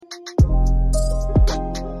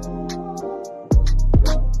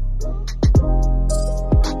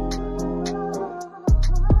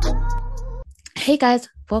Hey guys,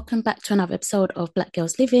 welcome back to another episode of Black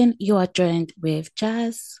Girls Living. You are joined with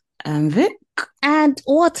Jazz. And Vic? And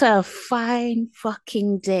what a fine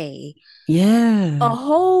fucking day. A Yeah.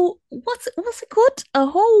 whole what's it called? A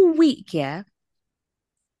whole week, yeah,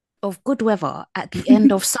 of good weather at the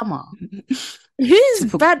end of summer. Who's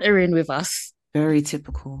Typical. bantering with us? Very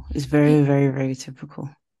typical. It's very, very, very typical.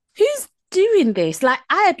 Who's doing this? Like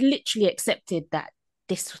I had literally accepted that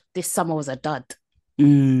this summer was a dud.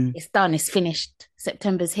 Mm. It's done, it's finished.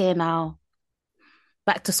 September's here now.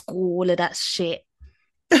 Back to school, all of that shit.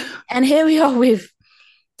 And here we are with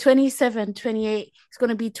 27, 28. It's going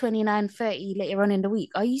to be 29, 30 later on in the week.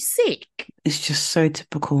 Are you sick? It's just so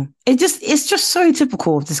typical. It's just so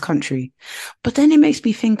typical of this country. But then it makes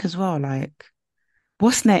me think as well, like,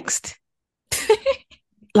 what's next?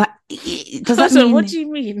 Like, does that So what mean do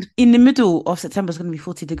you mean? in the middle of September it's going to be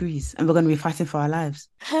 40 degrees and we're going to be fighting for our lives?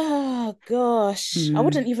 Oh gosh, I Mm.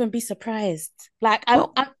 wouldn't even be surprised. Like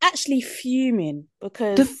Well, I'm actually fuming the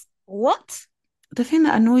because what? the thing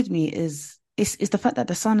that annoyed me is the fact that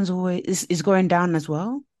the sun is going down as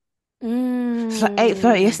well. It's like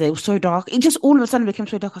 8:30 Mm, yesterday. It was so dark. It just all of a sudden became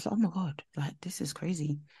so dark. I was like, oh my God, like this is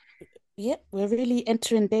crazy. yep, we're really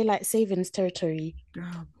entering daylight savings territory.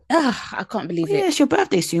 Oh, Ah, I can't believe yeah, it. it's your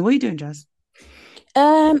birthday soon. What are you doing, Jazz?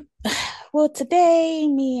 Um, well, today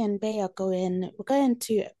me and Bay are going. We're going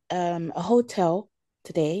to a hotel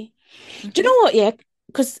today. Do you Okay. know what? Yeah,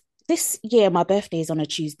 because this year my birthday is on a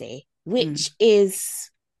Tuesday, Mm. which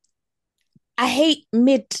is I hate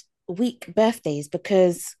mid-week birthdays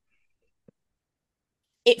because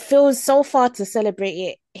it feels so far to celebrate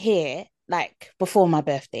it here, like before my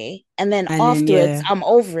birthday, and then And then afterwards yeah. I'm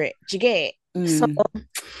over it. Do you get it? So Mm.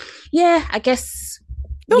 yeah, I guess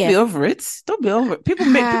Don't yeah. be over it. Don't be over it. People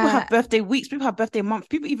Uh, have birthday weeks, people have birthday months,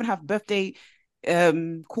 people even have birthday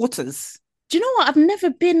quarters. do you know what? I've never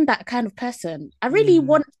been that kind of person. I really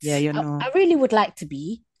want, Yeah, you're I not. really would like to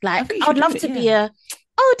be. I Like, think you I would should do love it, to be yeah.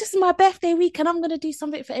 oh, this is my birthday week and I'm going to do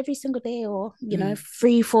something for every single day or, Mm.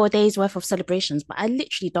 3, 4 days worth of celebrations. But I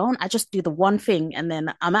literally don't. I just do the one thing and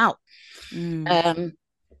then I'm out. Mm. Um,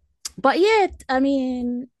 but yeah, I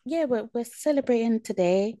mean, yeah, we're celebrating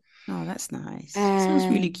today. Oh, that's nice. Sounds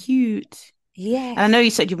really And cute. And I know yes,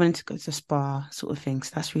 you said you wanted to go to a spa sort of thing,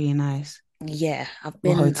 so that's really nice. yeah,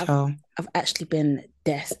 Or hotel. I've actually been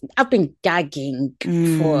I've been gagging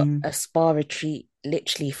for Mm. a spa retreat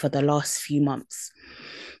literally for the last few months.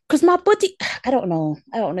 Because my body, I don't know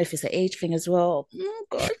if it's an age thing as well. Oh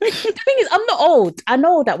God. The thing is, I'm not old. I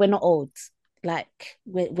know that we're not old. Like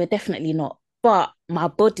we're definitely not. But my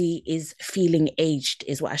body is feeling aged,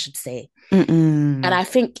 is what I should say. And Mm-mm. I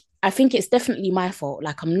think it's definitely my fault.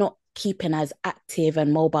 Like I'm not keeping as active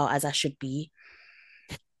and mobile as I should be.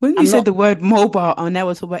 When you I'm said not the word mobile, I now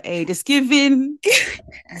was about aid. It's giving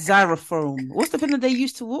xylophone. What's the thing that they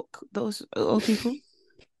used to walk? Those old people?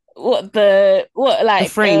 what The like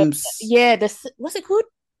frames. yeah, what's it called?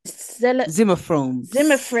 Zimmer frames.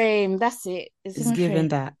 Zimmer frame. That's it. It's Zimmer given frame.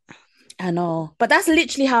 that. I know. But that's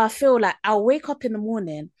literally how I feel. Like I'll wake up in the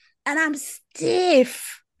morning and I'm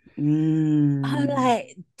stiff. I'm Mm.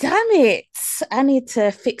 like, damn it. I need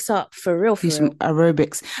to fix up Do for some real.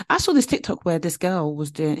 aerobics. I saw this TikTok where this girl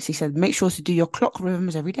was doing, she said, make sure to do your clock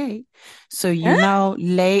rhythms every day. So you Huh? now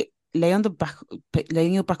lay on the back,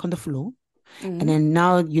 laying your back on the floor. And Mm. then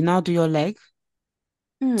now you now do your leg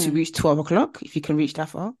to Mm. reach 12 o'clock, if you can reach that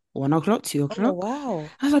far, 1 o'clock, two Oh o'clock. wow.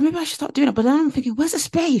 I was like, maybe I should start doing it. But then I'm thinking, where's the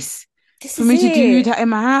space This for is me to do it. that in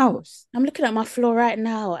my house? I'm looking at my floor right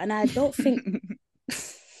now and I don't think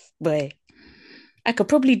boy, I could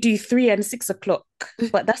probably do 3 and 6 o'clock,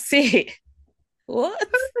 but that's it. What?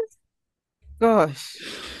 Gosh.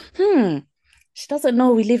 Hmm. She doesn't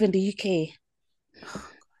know we live in the UK.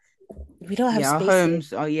 We don't have Yeah, our space here.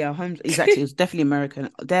 homes. Oh, yeah, our homes. Exactly. It's definitely American.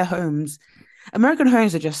 Their homes, American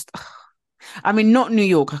homes are just, I mean, not New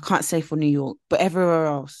York. I can't say for New York, but everywhere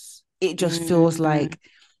else, it just feels Mm, like,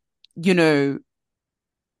 you know,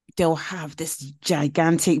 they'll have this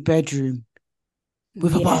gigantic bedroom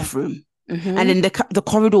with a yeah. bathroom. And Mm-hmm. then the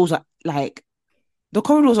corridors are like, the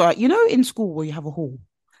corridors are, in school where you have a hall.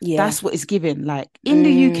 Yeah. That's what it's given. Like in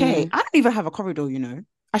the UK, Mm, I don't even have a corridor.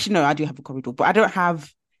 Actually, no, I do have a corridor, but I don't have,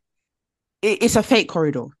 it's a fake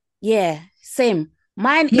corridor. yeah. Same.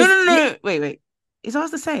 Mine No, is no, no, no. Wait. Is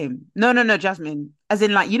ours the same? No, no, no, Jasmine. As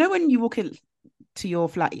in, like, when you walk in to your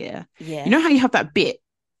flat, yeah, you yeah. know how you have that bit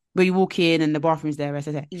where you walk in and the bathroom's there, right?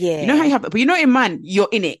 You know how you Yeah. have that, but in mine, you're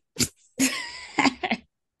in it.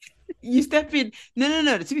 You step in. No, no,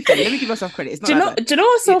 no. To be fair, let me give myself credit. It's not like that. Do you know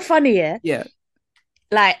what's Yeah, so funny? Yeah. yeah.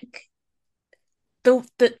 Like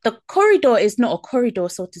the corridor is not a corridor,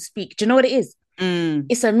 so to speak. Do you know what it is? Mm,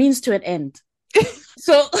 It's a means to an end.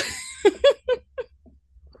 So,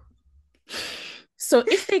 so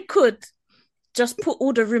if they could just put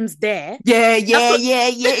all the rooms there, Yeah, that's yeah, what yeah,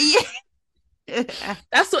 yeah, yeah.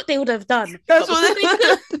 that's what they would have done. That's But because they what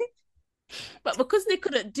could, but because they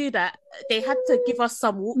couldn't do that, they had to give us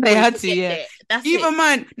some they walkway had to to, get yeah. there. That's it. Even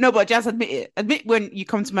mine, no, but just admit it. Admit when you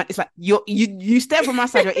come to my, it's like you step from my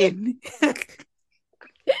side, you're in.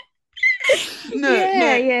 No, Yeah,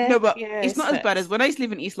 no, yeah, no, but yeah. it's It's not as bad as facts. when I used to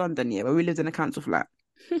live in East London, yeah, where we lived in a council flat.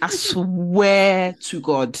 I swear to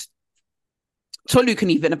God, Tolu can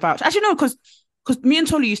even vouch. Actually, no, because me and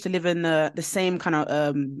Tolu used to live in the same kind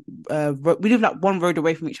of we live like one road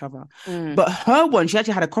away from each other. Mm, But her one, she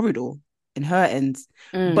actually had a corridor in her end.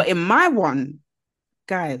 But mm. in my one,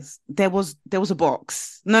 guys, there was a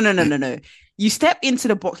box. No, no, no, no, no. You step into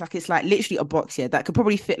the box like it's like literally a box, yeah, that could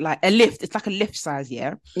probably fit like a lift. It's like a lift size,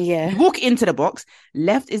 yeah. Yeah. You walk into the box,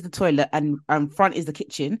 left is the toilet and front is the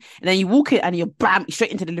kitchen, and then you walk in and you're bam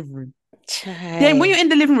straight into the living room. Then when Chai. you're in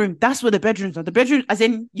the living room, that's where the bedrooms are. The bedroom, as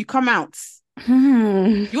in you come out.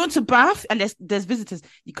 Hmm. You want to bath and there's visitors.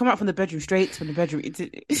 You come out from the bedroom straight from the bedroom.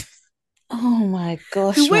 Oh my The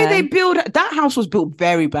gosh, way they man. build that house was built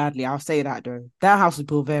very badly. I'll say that though. That house was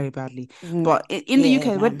built very badly. Mm, But in the yeah,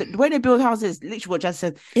 UK, man. the way they build houses, literally what Jazz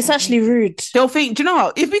said, It's actually rude. they'll think, do you know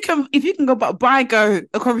what? If you can go buy go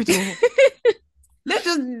a corridor, let's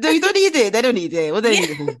just they don't need it. They don't need it. What do they Yeah,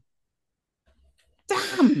 need it for?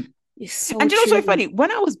 Damn. it's so And do you know what's so true. funny?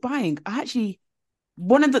 When I was buying, I actually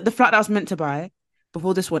one of the flat that I was meant to buy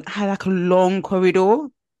before this one had like a long corridor.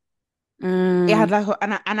 It had Mm,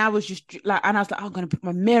 like and I was just like and I was like, oh, I'm gonna put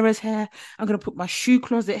my mirrors here. I'm gonna put my shoe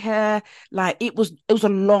closet here. Like it was a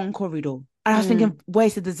long corridor. And I was mm. thinking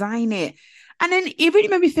ways to design it. And then it really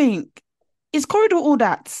made me think, is corridor all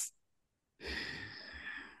that?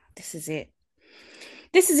 This is it.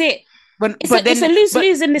 This is it. When It's a it's a lose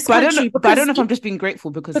lose in this country but I don't because know if I'm just being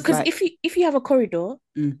grateful because it's because like if you have a corridor,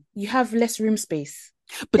 mm. you have less room space.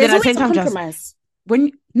 But then There's at the always same a time, just compromise.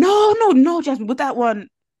 when no, Jasmine, with that one,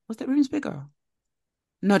 was the rooms bigger?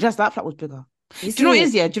 No, just that flat was bigger. Is Do you know what it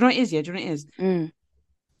is? it? Yeah. Do you know what it is? Yeah. Do you know what it is? Mm,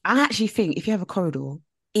 I actually think if you have a corridor,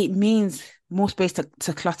 it means more space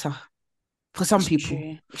to clutter for some it's people.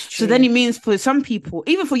 true. It's So then true. it means for some people,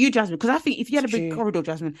 even for you, Jasmine, because I think if you It's had a big true. corridor,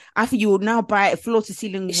 Jasmine, I think you would now buy a floor to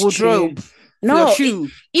ceiling It's true. wardrobe for your No, shoe.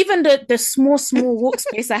 even the small walk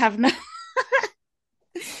space I have now,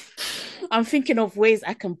 I'm thinking of ways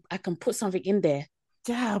I can put something in there.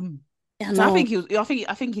 Damn. I So I think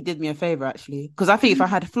know. he did me a favor actually, because I think if I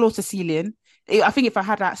had floor to ceiling, I think if I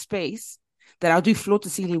had that space, then I'll do floor to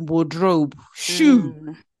ceiling wardrobe, shoe,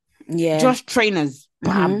 Mm, yeah. just trainers,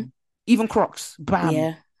 Mm-hmm. bam, even Crocs, bam.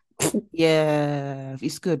 Yeah. Yeah,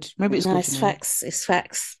 it's good. Maybe it's No, good, you it's know. facts. It's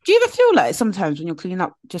facts. Do you ever feel like sometimes when you're cleaning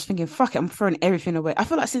up, just thinking, fuck it, I'm throwing everything away? I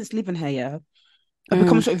feel like since living here, yeah, I've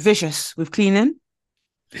become Mm. sort of vicious with cleaning.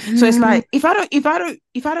 So it's Mm. like if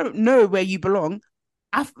I don't know where you belong,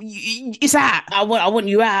 it's that. I want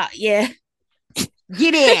you out. Yeah.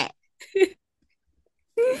 Get it.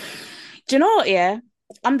 Do you know what? Yeah.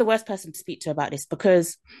 I'm the worst person to speak to about this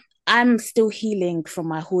because I'm still healing from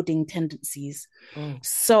my hoarding tendencies. Oh.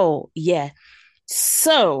 So, yeah.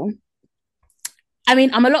 So, I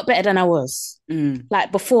mean, I'm a lot better than I was. Mm.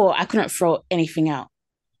 Like before, I couldn't throw anything out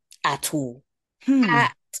at all. Hmm.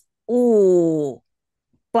 At all.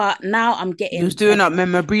 But now I'm You was getting doing up better.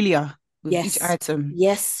 memorabilia with each Yes. item.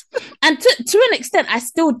 Yes. And to an extent, I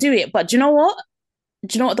still do it. But do you know what?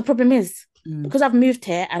 Do you know what the problem is? Mm. Because I've moved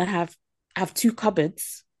here and I have two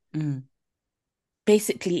cupboards. Mm.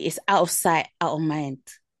 Basically, it's out of sight, out of mind.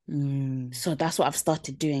 Mm. So that's what I've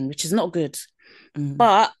started doing, which is not good. Mm.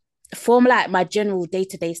 But for like my general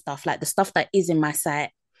day-to-day stuff, like the stuff that is in my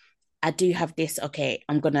sight, I do have this. Okay,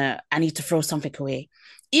 I need to throw something away.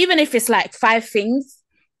 Even if it's like 5 things,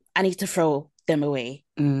 I need to throw them away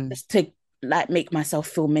Mm. just to like make myself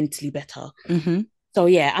feel mentally better. Mm-hmm. So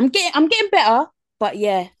yeah, I'm getting better. But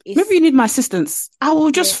yeah, Maybe it's you need my assistance. I will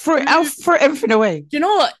yeah. just throw it. I'll throw everything away. Do you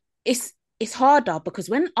know what? It's harder because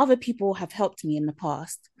when other people have helped me in the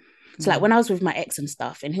past, so like Mm. when I was with my ex and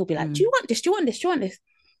stuff, and he'll be like, "Do Mm. you want this? Do you want this? Do you want this?"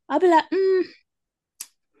 I'll be like,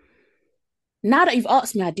 "Now that you've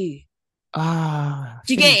asked me, I do." Ah,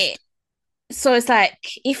 Do you get it? finished. So it's like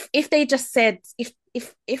if they just said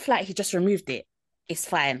if like he just removed it, it's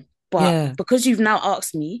fine. But Yeah. because you've now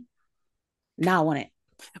asked me, now I want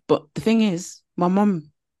But the thing is, my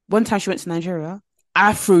mom, one time she went to Nigeria,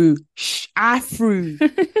 I threw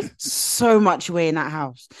it. so much away in that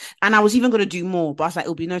house. And I was even going to do more, but I was like,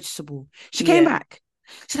 it'll be noticeable. She came Yeah. back.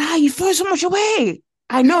 She said, you throw so much away.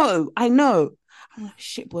 I know, I know. I'm like,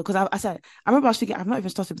 shit, boy. Because I said, I remember I was thinking, I've not even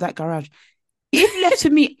started with that garage. If left to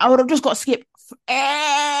me, I would have just got skipped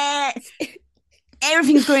Eh,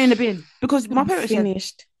 everything's going in the bin because my I'm parents, yeah,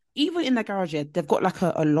 finished. even in the garage, yeah, they've got like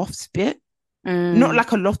a loft bit, not Mm,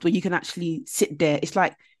 like a loft where you can actually sit there. It's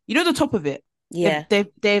like the top of it. They've yeah.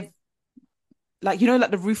 they've like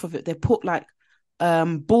like the roof of it. They put like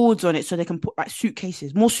boards on it so they can put like suitcase,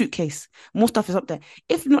 more stuff is up there.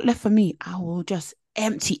 If not left for me, I will just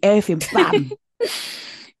empty everything. Bam.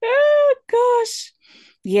 Oh gosh.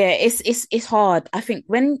 Yeah, it's hard. I think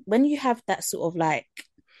when you have that sort of like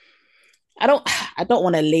I don't I don't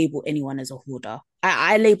want to label anyone as a hoarder.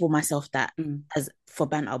 I label myself that Mm, as for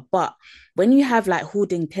banter, but when you have like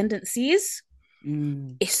hoarding tendencies,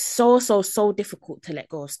 mm, it's so difficult to let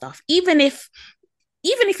go of stuff. Even if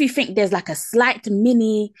you think there's like a slight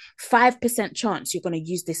mini 5% chance you're going to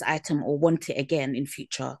use this item or want it again in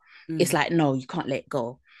future, it's mm, like no, you can't let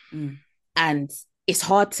go. mm, And it's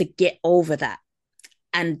hard to get over that.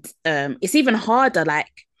 And it's even harder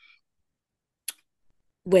like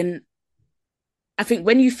when I think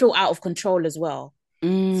when you feel out of control as well.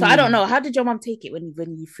 So I don't mm. know. How did your mom take it when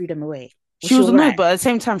you threw them away? Was She she was all annoyed, right? but at the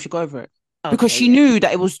same time, she got over it because Okay, she yeah. knew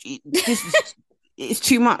that this is it's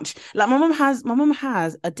too much. Like my mom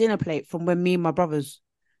has a dinner plate from when my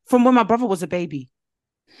brother was a baby,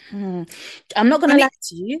 Hmm. I'm not gonna and lie it.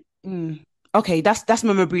 to you. Okay, that's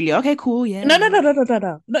memorabilia. Okay, cool. Yeah, No, no, yeah. no, no, no, no,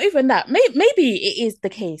 no. Not even that. Maybe it is the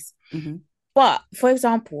case. Mm-hmm. But for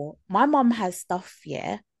example, my mom has stuff,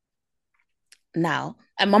 yeah, now.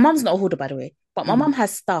 And my mom's not a hoarder, by the way, but my Mm. mom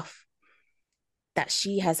has stuff that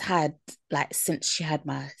she has had like since she had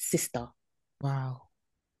my sister. Wow.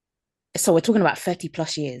 So we're talking about 30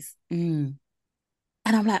 plus years. Mm.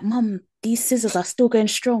 And I'm like, Mom, these scissors are still going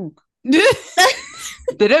strong.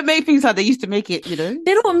 They don't make things how they used to make it. They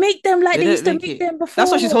don't make them like They they don't used to make make it. them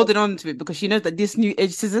That's why she's before. holding on to it because she knows that this new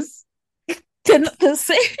age scissors, They're not the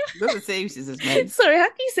same. not the same scissors, man. Sorry, how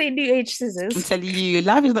can you say new age I'm scissors? telling you,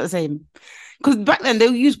 life is not the same. Because back then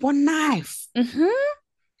they'll use one knife. Mm-hmm.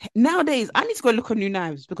 Nowadays, I need to go look on new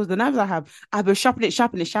knives because the knives I've been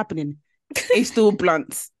sharpening. It's still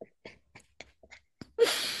blunt.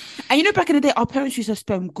 And back in the day, our parents used to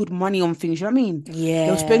spend good money on things. You know what I mean?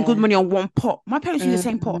 They'll spend good Yeah. money on one pot. My parents use the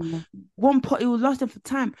same pot. Mm. One pot, it will last them for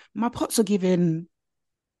time. My pots are giving.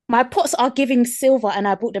 My pots are giving silver and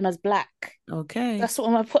I bought them as black. Okay. That's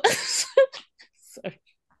what my pots. Sorry.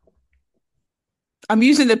 I'm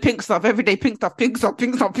using the pink stuff every day. Pink stuff, pink stuff,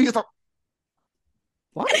 pink stuff, pink stuff.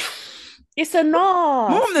 What? It's a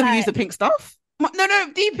My NARS. mom never used Like, the pink stuff. No,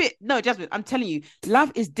 no, deep it. No, Jasmine, I'm telling you,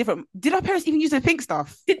 love is different. Did our parents even use the pink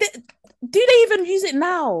stuff? did they, do they even use it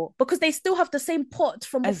now? Because they still have the same pot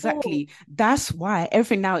from before. Exactly. That's why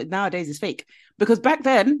everything nowadays is fake. Because back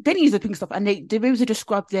then they didn't use the pink stuff and they were able to just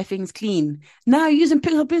scrub their things clean. Now you're using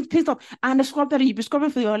pink stuff and the scrub that you've been scrubbing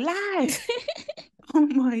for your life. Oh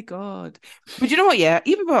my god. But you know what? Yeah,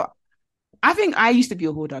 even though I think I used to be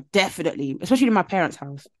a hoarder, definitely, especially in my parents'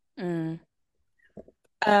 house. Mm,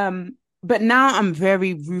 But now I'm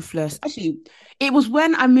very ruthless. Actually, it was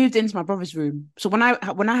when I moved into my brother's room. So when I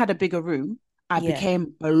had a bigger room, I yeah.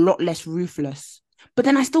 became a lot less ruthless. But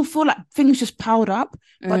then I still feel like things just piled up.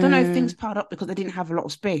 But I don't know if things Mm, piled up because I didn't have a lot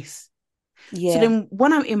of space. So yeah. then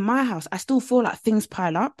when I'm in my house, I still feel like things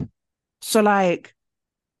pile up. So like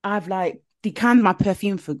I've like decanned my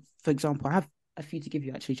perfume for example. I have a few to give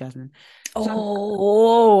you actually, Jasmine. So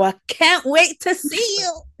Oh, I can't wait to see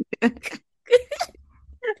you.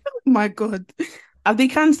 my God. I've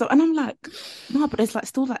decanned stuff. And I'm like, no, but there's like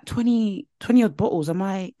still like 20 odd bottles. Am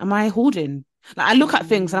I hoarding? Like I look at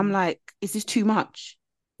things and I'm Mm, like, is this too much?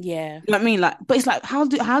 yeah. You know what I mean? Like, but it's like how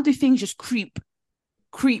do things just creep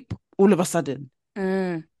all of a sudden?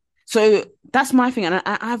 Mm, So that's my thing. And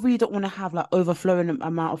I really don't want to have like overflowing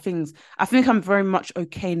amount of things. I think I'm very much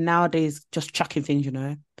okay nowadays just chucking things.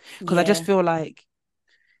 Because I just yeah. feel like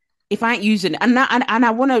if I ain't using it, and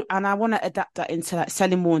I wanna adapt that into like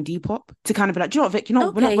selling more on Depop to kind of be like, do you know what, Vic?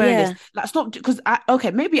 We're not Okay, wearing this. yeah. Like, stop, because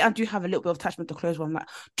okay, maybe I do have a little bit of attachment to clothes where I'm like,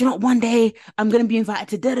 do you know what, one day I'm gonna be invited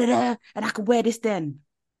to da da da, and I can wear this then.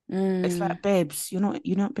 It's Mm, like, babes, you're not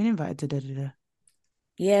being invited to da da da.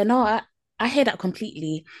 yeah, no, I hear that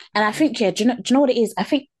completely. And I think, yeah, do you know what it is? I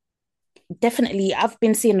think definitely I've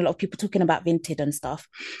been seeing a lot of people talking about Vinted and stuff.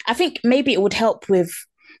 I think maybe it would help with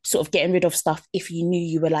sort of getting rid of stuff if you knew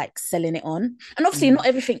you were like selling it on. And obviously Mm, not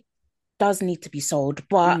everything does need to be sold,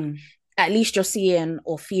 but mm, at least you're seeing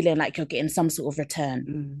or feeling like you're getting some sort of return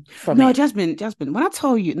mm. from No, it. Jasmine. When I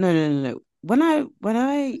tell you, no, no, no, no. When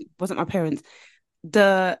I wasn't my parents,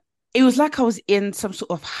 the it was like I was in some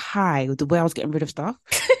sort of high with the way I was getting rid of stuff.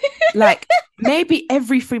 Like maybe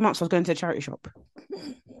every 3 months I was going to a charity shop.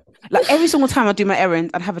 Like every single time I do my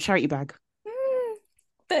errand, I'd have a charity bag.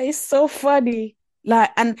 That is so funny.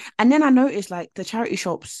 Like, and then I noticed like the charity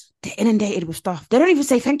shops, they're inundated with stuff. They don't even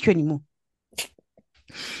say thank you anymore.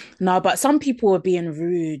 No, but some people were being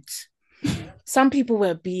rude. Some people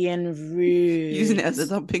were being Using rude. it as a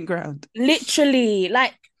dumping ground. Literally,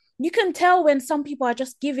 like you can tell when some people are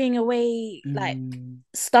just giving away like Mm,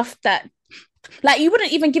 stuff that like you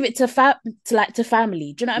wouldn't even give it to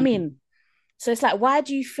family. Do you know what I mm. mean? So it's like, why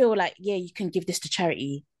do you feel like, yeah, you can give this to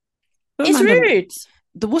charity? Don't It's mind rude.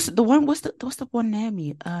 the what's the one what's the one near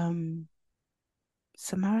me?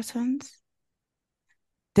 Samaritans.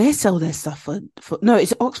 They sell their stuff for no,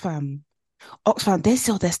 it's Oxfam. Oxfam, they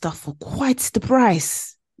sell their stuff for quite the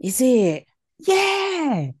price. Is it?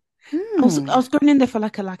 Yeah. I Hmm. was going in there for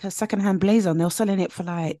like a secondhand blazer and they were selling it for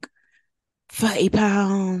like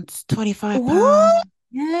 £30, £25. What?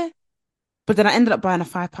 Yeah. But then I ended up buying a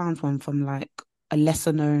 £5 one from like a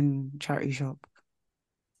lesser known charity shop.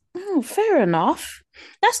 Oh, fair enough.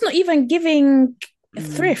 That's not even giving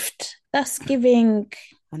Mm, thrift. That's giving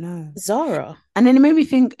I know. Zara. And then it made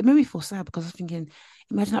me feel sad because I was thinking,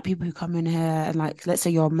 imagine that people who come in here and like, let's say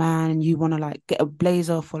you're a man and you want to like get a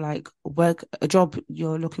blazer for like work, a job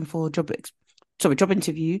you're looking for, job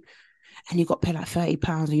interview, and you got paid like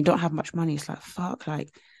 £30 and you don't have much money. It's like, fuck, like,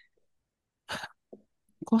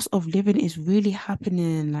 cost of living is really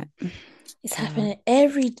happening. Like, It's yeah. happening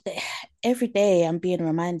every day. Every day I'm being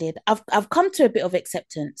reminded. I've come to a bit of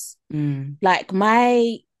acceptance. Mm, Like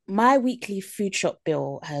my weekly food shop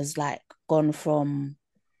bill has like gone from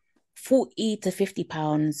 40 to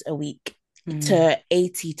 £50 a week mm. to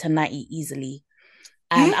 80 to 90 easily.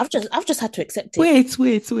 And Eh? I've just had to accept it. Wait.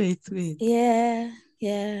 Yeah,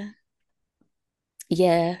 yeah,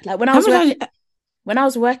 yeah. Like How much are you? when I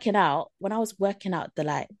was working out the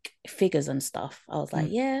like figures and stuff, I was like,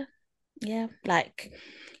 Mm. yeah, yeah. Like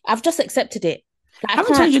I've just accepted it. Like How I many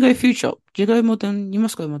times can't do you go food shop? Do you go more than, you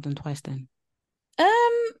must go more than twice then.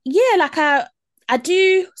 yeah, like I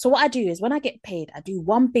do. So what I do is when I get paid, I do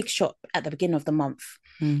one big shop at the beginning of the month,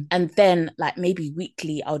 Mm. and then like maybe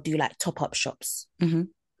weekly I'll do like top up shops. Mm-hmm.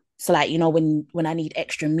 So like when I need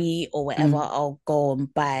extra meat or whatever, Mm. I'll go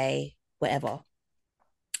and buy whatever.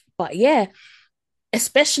 But yeah,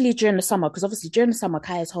 especially during the summer, because obviously during the summer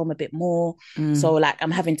Kaya's home a bit more, so Mm. like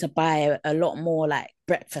I'm having to buy a lot more like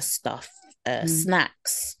breakfast stuff, Mm.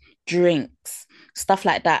 snacks, drinks, stuff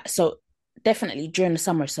like that. So definitely during the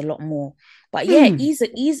summer it's a lot more. But yeah, Mm.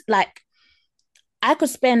 easy like I could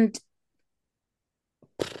spend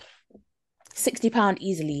 £60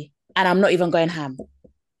 easily, and I'm not even going ham.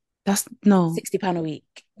 That's no, £60 a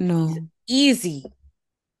week, no, easy.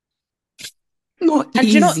 not And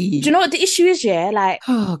do you easy. know what the issue is? Yeah, like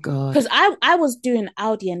Oh God. because I was doing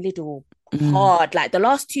Aldi and Lidl Mm. hard. Like the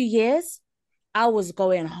last 2 years, I was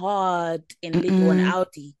going hard in Lidl and Mm-mm.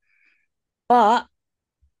 Aldi. But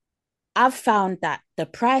I've found that the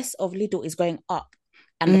price of Lidl is going up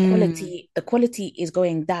and Mm. the quality is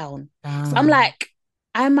going down. So I'm Damn. like,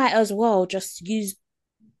 I might as well just use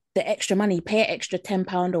the extra money, pay an extra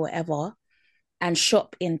 £10 or whatever, and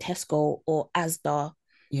shop in Tesco or Asda.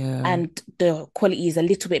 Yeah. And the quality is a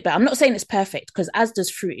little bit better. I'm not saying it's perfect because Asda's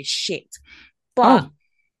fruit is shit, but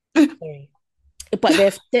Oh. sorry,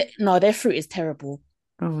 but no, their fruit is terrible.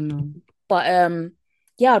 Oh no. But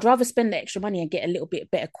yeah, I'd rather spend the extra money and get a little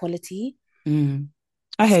bit better quality. Mm.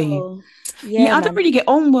 I hear you. So Yeah, yeah, I don't man. really get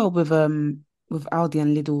on well with Aldi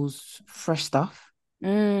and Lidl's fresh stuff.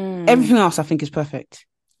 Mm, Everything else I think is perfect.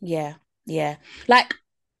 yeah, yeah. Like,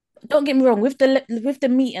 don't get me wrong, with the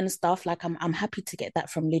meat and stuff, like I'm happy to get that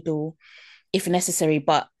from Lidl if necessary,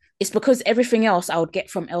 but it's because everything else I would get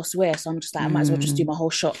from elsewhere. So I'm just like, I might as well just do Mm. my whole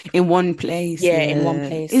shop, In one place, yeah, in one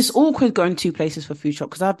yeah. It's place. awkward going two places for food shop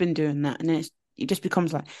because I've been doing that and then it just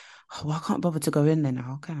becomes like, oh, well, I can't bother to go in there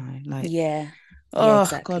now, can I? Like, Yeah, yeah, oh God,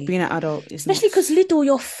 exactly. being an adult is not Especially because Lidl,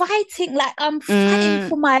 you're fighting. Like I'm fighting mm,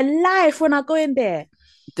 for my life when I go in there.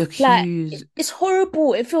 the Like queues. it's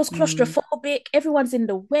horrible. It feels Mm, claustrophobic. Everyone's in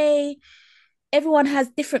the way. Everyone has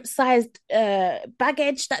different sized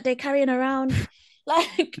baggage that they're carrying around.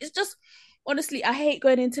 Like it's just honestly, I hate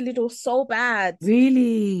going into Lidl so bad.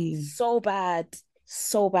 really? So bad.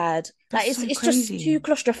 So bad. That's Like so it's just too crazy.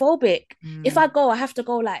 claustrophobic. If I Mm, go, I have to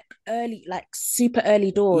go like early, like super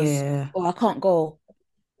early doors, yeah. or I can't go.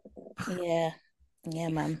 Yeah. Yeah,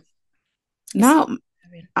 man. It's Now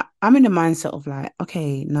I'm in the mindset of like,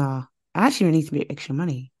 okay, nah, I actually need to make extra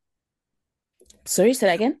money. sorry, say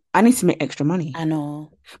that again. I need to make extra money. I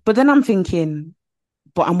know. But then I'm thinking,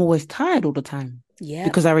 but I'm always tired all the time Yep.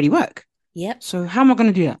 because I already work. Yep. So how am I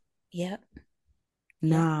going to do that? Yep.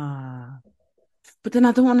 Yep. Nah. But then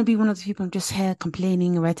I don't want to be one of the people I'm just here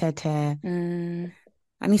complaining, right, Mm.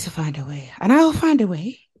 I need to find a way, and I'll find a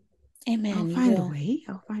way. I'll Amen. You find a will. way.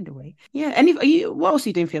 I'll find a way. Yeah. And if are you, what else are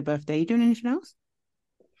you doing for your birthday? Are you doing anything else?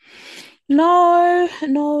 No,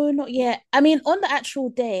 no, not yet. I mean, on the actual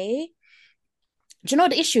day, do you know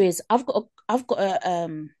what the issue is? I've got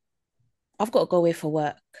to go away for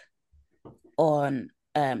work on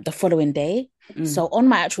the following day. Mm. So on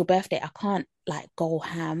my actual birthday, I can't like go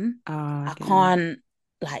ham. Ah, I I get you. can't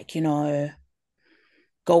like,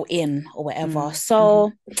 go in or whatever. Mm-hmm.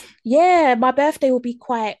 So yeah, my birthday will be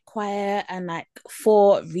quite quiet and like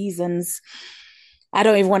for reasons I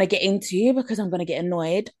don't even want to get into because I'm gonna get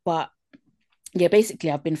annoyed. But yeah,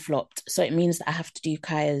 basically I've been flopped. So it means that I have to do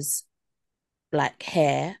Kaya's like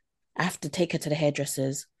hair. I have to take her to the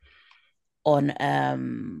hairdressers on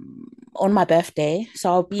my birthday. So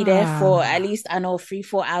I'll be there for at Ah, least I know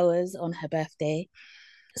 3-4 hours on her birthday.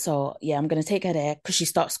 So yeah, I'm gonna take her there because she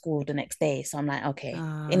starts school the next day. So I'm like, okay,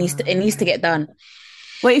 it needs to get done.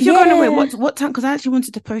 Wait, if you're going away, Yeah. what time? Because I actually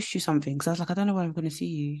wanted to post you something. Because I was like, I don't know when I'm going to see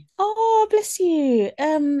you. Oh, bless you.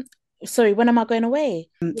 Sorry, when am I going away?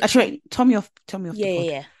 Which Actually, one? wait, tell me off. Tell me off the Yeah, pod.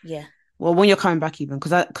 yeah, yeah, yeah. Well, when you're coming back, even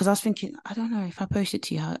because I was thinking, I don't know if I post it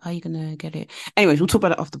to you, how are you gonna get it? Anyways, we'll talk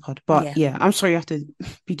about it off the pod. But Yeah. yeah, I'm sorry you have to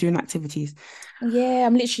be doing activities. Yeah,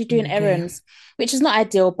 I'm literally doing Okay. errands, which is not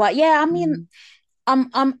ideal. But yeah, I mean, Mm,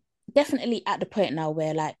 I'm definitely at the point now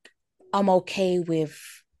where like I'm okay with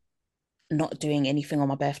not doing anything on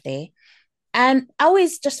my birthday. And I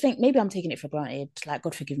always just think maybe I'm taking it for granted. Like,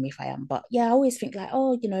 God forgive me if I am. But yeah, I always think like,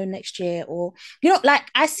 oh, next year or, like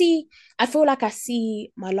I feel like I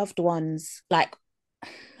see my loved ones, like,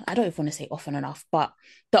 I don't even want to say often enough, but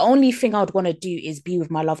the only thing I would want to do is be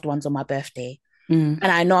with my loved ones on my birthday. mm,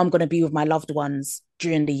 And I know I'm going to be with my loved ones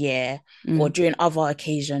during the year or mm, during other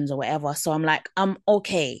occasions or whatever. So I'm like, I'm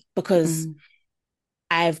okay because mm,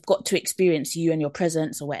 I've got to experience you and your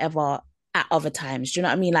presence or whatever at other times. Do you know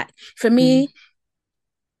what I mean? Like for mm, me,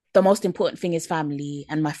 the most important thing is family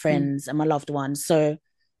and my mm, friends and my loved ones. So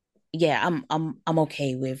yeah, I'm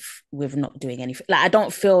okay with not doing anything. Like I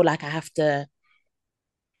don't feel like I have to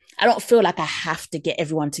get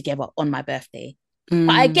everyone together on my birthday. mm,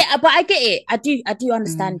 But I get it. I do mm,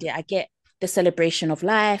 understand it. I get the celebration of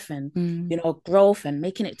life and mm, growth and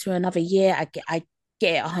making it to another year. I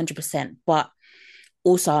get it 100%. But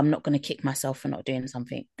also I'm not gonna kick myself for not doing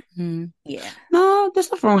something. mm. Yeah. No,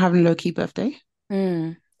 there's nothing wrong having a low key birthday.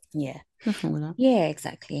 Mm, yeah. Nothing wrong with that. Yeah,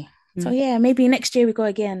 exactly. So Mm. yeah, maybe next year we go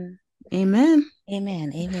again. Amen.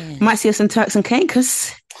 Amen. Amen. Might see us in Turks and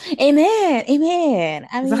Caicos. Amen. Amen.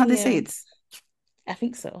 I Is that how they say mean, it? I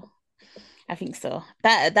think so. I think so.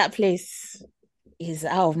 That place is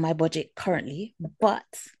out of my budget currently, but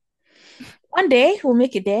one day we'll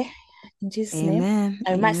make it there in Jesus' name. Amen.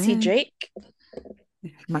 And we might see Amen. Drake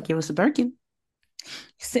Might give us a Birkin.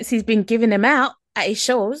 since he's been giving them out at his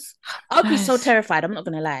shows. I'll be so Guys. terrified. I'm not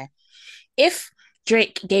gonna lie. If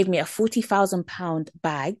Drake gave me a £40,000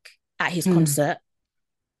 bag at his Hmm. concert,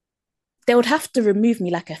 they would have to remove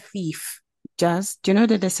me like a thief. Jazz, do you know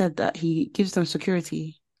that they said that he gives them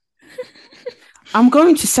security? I'm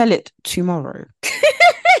going to sell it tomorrow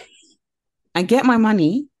and get my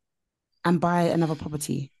money and buy another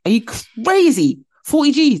property. Are you crazy?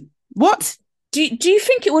 40 G. What? Do you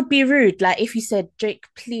think it would be rude, like if you said, Drake,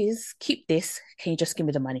 please keep this? Can you just give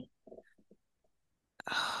me the money?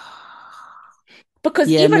 Because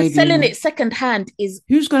Yeah, even maybe, you selling know. it secondhand is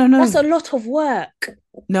Who's gonna that's know? a lot of work.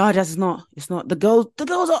 No, Jazz, it's not. It's not. The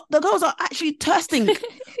girls are actually thirsting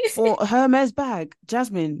for a Hermes bag.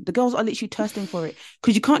 Jasmine, the girls are literally thirsting for it.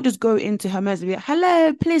 Because you can't just go into Hermes and be like,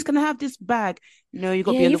 hello, please can I have this bag? No, you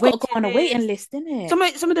gotta Yeah, be on the you've got to go waiting on a waiting list. list,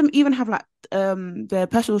 innit? Some of them even have like their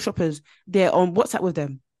personal shoppers. They're on WhatsApp with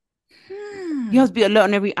them. You Hmm. have to be alert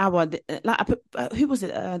on every hour. Like I put, who was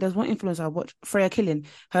it? There's one influencer I watched, Freya Killing.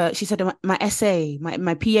 She said my essay,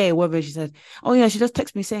 my PA, or whatever. She said, oh yeah, she just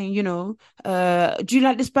texted me saying, do you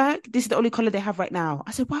like this bag? This is the only color they have right now.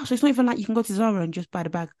 I said, wow, so it's not even like you can go to Zara and just buy the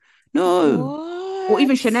bag. No, or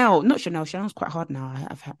even What? Chanel. Not Chanel. Chanel's quite hard now.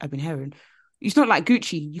 I've been hearing. It's not like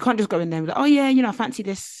Gucci. You can't just go in there and be like, oh yeah, I fancy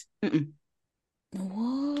this. Mm-mm.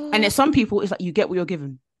 And there's What? some people, it's like you get what you're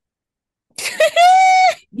given.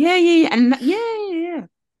 Yeah, yeah, yeah, and yeah, yeah, yeah.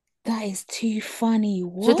 That is too funny.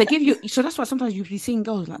 So they What? give you, so that's why sometimes you'll be seeing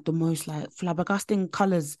girls like the most like flabbergasting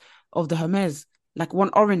colors of the Hermes, like one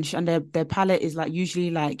orange, and their palette is like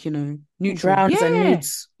usually like neutral. Browns and Yeah,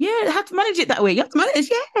 nudes. yeah, they have to manage it that way. You have to manage.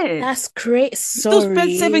 Yeah, That's great. you still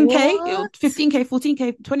spend Sorry. 7K, What? 15K,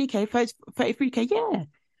 14K, 20K, 33K. Yeah,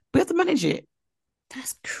 but you have to manage it.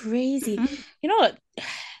 That's crazy. Mhm. You know what?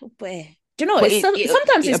 But do you know what? But It's it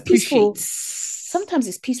sometimes it it's peaceful. appreciates. Sometimes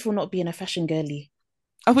it's peaceful not being a fashion girly.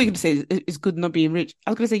 I thought you were going to say it's good not being rich.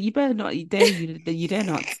 I was going to say you better not. You dare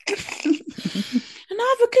not. No,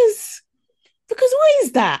 because what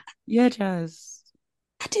is that? Yeah, Jazz.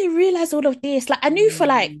 I didn't realize all of this. Like I knew for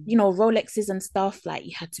like, Mm, you know, Rolexes and stuff, like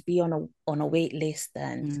you had to be on a wait list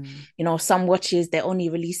and mm. you know, some watches they're only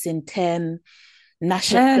releasing 10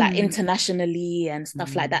 national like 10. internationally and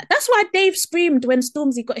stuff like Mm. that. That's why Dave screamed when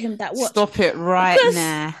Stormzy got him that watch. Stop it right Because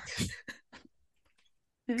now.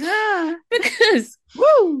 Yeah. because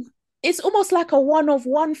Woo. it's almost like a one of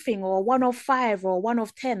one thing or a one of five or a one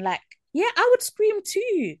of 10. Like, yeah, I would scream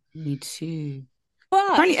too. Me too.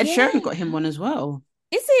 But Apparently, Ed Sheeran yeah, got him one as well.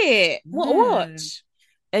 is it? What Yeah. watch?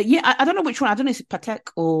 Yeah, I don't know which one. I don't know if it's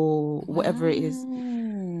Patek or whatever it is.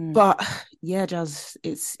 Oh, But yeah, Jazz,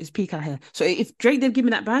 it's peak out here. So if Drake did give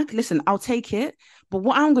me that bag, listen, I'll take it. But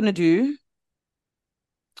what I'm gonna do,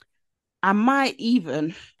 I might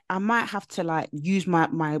even, I might have to like use my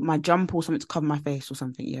jumper or something to cover my face or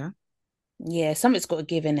something. Yeah, yeah, something's got to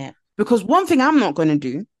give in it. because one thing I'm not gonna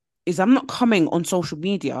do is I'm not coming on social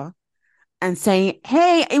media and saying,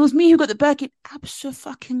 "Hey, it was me who got the Birkin."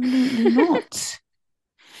 Absolutely not.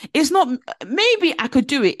 It's not. Maybe I could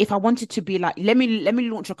do it if I wanted to be like, let me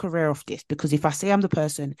launch a career off this, because if I say I'm the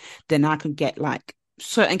person, then I could get like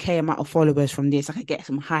certain K amount of followers from this. I could get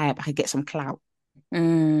some hype. I could get some clout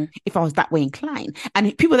Mm, if I was that way inclined.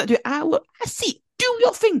 And people that do it, I see. Do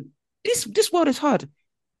your thing. This world is hard.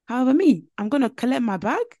 However, me, I'm gonna collect my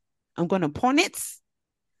bag. I'm gonna pawn it,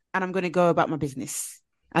 and I'm gonna go about my business.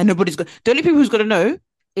 And nobody's going. The only people who's gonna know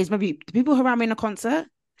is maybe the people who around me in a concert.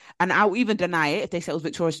 And I'll even deny it if they say it was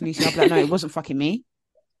Victoria's Lucy. I'll be like, no, it wasn't fucking me.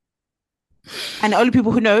 And the only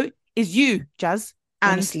people who know is you, Jazz,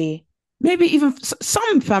 and honestly, maybe even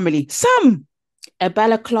some family, some. a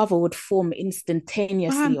balaclava would form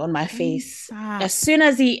instantaneously Man, on my who's face. that? As soon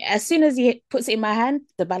as he puts it in my hand,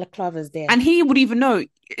 the balaclava's there. And he would even know.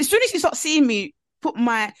 As soon as he starts seeing me put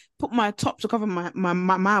my top to cover my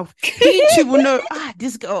mouth, he too will know.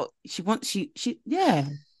 This girl, yeah,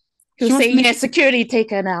 He'll she wants say, me "Yeah, to. security take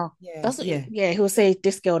her now." Yeah, That's yeah. yeah. He'll say,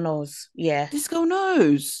 "This girl knows." Yeah. This girl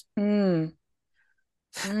knows. Mm,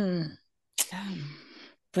 mm. Damn.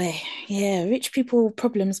 But yeah, rich people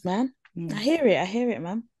problems, man. Mm. I hear it,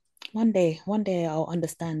 man. One day I'll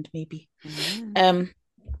understand, maybe. Yeah. Um,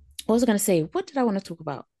 what was I gonna say? What did I want to talk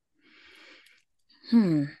about?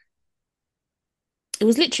 Hmm. It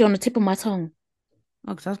was literally on the tip of my tongue.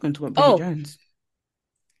 Oh, because I was going to talk about Bridget Oh, Jones.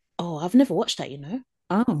 oh, I've never watched that, you know.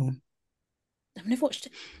 Oh, I've never watched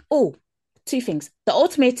it. Oh, two things. The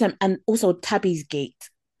ultimatum and also Tabby's gate.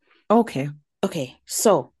 okay. Okay,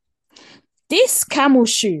 so this camel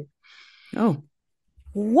shoe, Oh.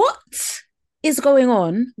 what is going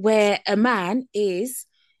on where a man is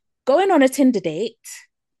going on a Tinder date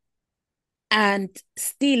and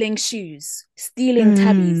stealing shoes, stealing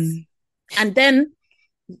tabbies, Mm. and then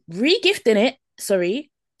gifting it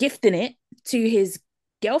to his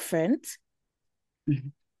girlfriend.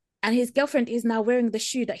 Mhm. And his girlfriend is now wearing the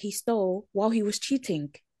shoe that he stole while he was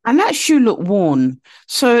cheating. And that shoe looked worn.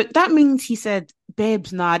 So that means he said,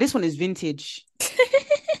 babes, nah, this one is vintage.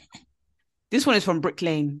 This one is from Brick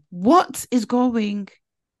Lane. What is going?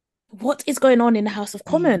 What is going on in the House of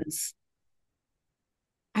Mm. Commons?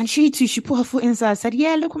 And she too, she put her foot inside, said,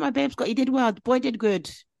 yeah, look what my babes got. He did well. The boy did good.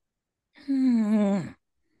 Hmm.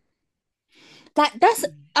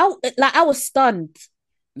 I was stunned.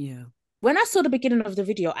 Yeah. When I saw the beginning of the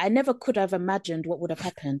video, I never could have imagined what would have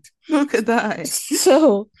happened. Look at that.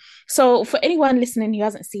 So, so for anyone listening who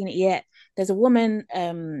hasn't seen it yet, there's a woman.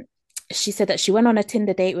 She said that she went on a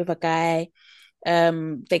Tinder date with a guy.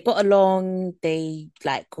 They got along. They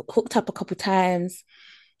like hooked up a couple times,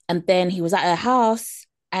 and then he was at her house,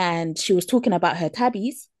 and she was talking about her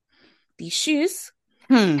tabbies, these shoes,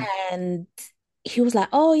 Hmm. and he was like,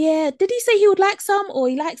 "Oh yeah, did he say he would like some, or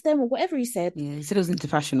he likes them, or whatever he said?" Yeah, he said it was into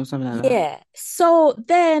fashion or something like that. Yeah. So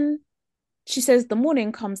then she says the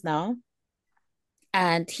morning comes now,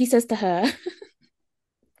 and he says to her,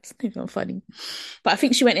 it's not even funny, but I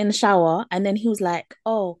think she went in the shower, and then he was like,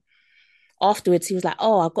 "Oh," afterwards, he was like,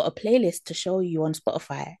 "Oh, I've got a playlist to show you on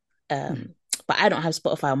Spotify. Hmm. But I don't have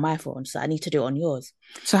Spotify on my phone, so I need to do it on yours."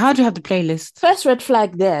 So how do you have the playlist? First red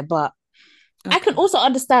flag there, but I can Okay. also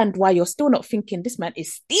understand why you're still not thinking this man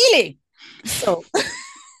is stealing. So,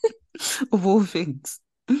 Of all things.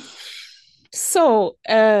 so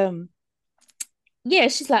yeah,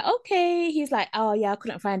 she's like, okay. He's like, oh yeah, I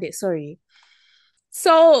couldn't find it. Sorry.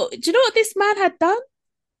 So, do you know what this man had done?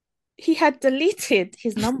 He had deleted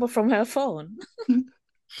his number from her phone,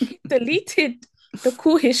 deleted the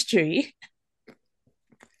call history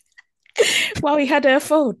while he had her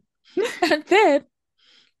phone. And then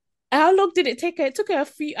How long did it take her? It took her a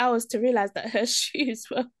few hours to realize that her shoes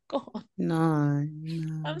were gone. No,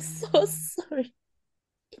 I'm so no. sorry.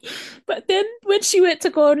 But then when she went to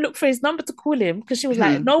go and look for his number to call him, because she was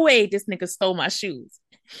like, Hmm. no way this nigga stole my shoes.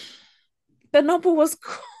 The number was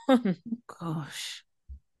gone. Gosh.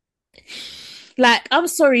 Like, I'm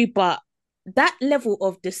sorry, but that level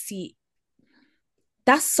of deceit,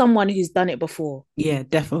 that's someone who's done it before. Yeah,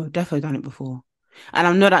 definitely done it before. And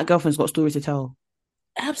I know that girlfriend's got stories to tell.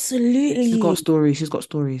 She's got Absolutely. stories. She's got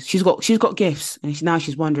stories. She's got gifts, and now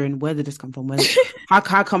she's wondering where did this come from?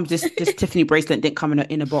 How comes this Tiffany bracelet didn't come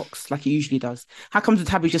in a box like it usually does? How comes the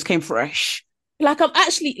tabby just came fresh? Like, I'm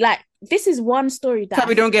actually like, this is one story that I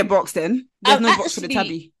Tabby don't think get boxed in. There's I'm no box for the actually,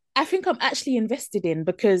 tabby. I think I'm actually invested in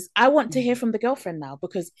because I want to hear Mm. from the girlfriend now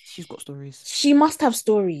because She's got stories. she must have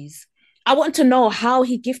stories. I want to know how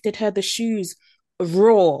he gifted her the shoes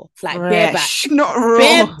raw, like bareback. Fresh, not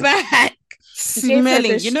raw. Bareback. He gave her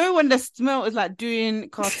the Smelling. You know when the smell is like doing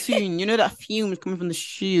cartoon. You know that fume is coming from the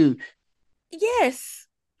shoe. yes,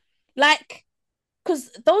 like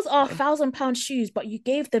because those are Uh, £1,000 shoes, but you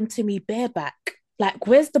gave them to me bareback. Like,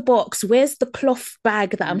 where's the box? Where's the cloth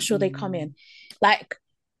bag that I'm sure they come Mm-mm. in? Like,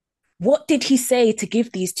 what did he say to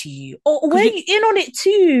give these to you? Or were Because you, you in on it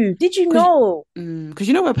too? Did you because know? because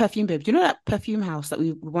you know we're perfume babes. You know that perfume house that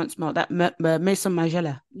we once smelled, that Maison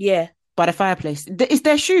Margiela Yeah. by the fireplace. It's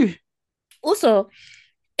their shoe. Also,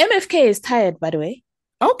 MFK is tired, by the way.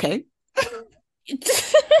 Okay.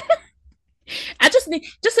 I just need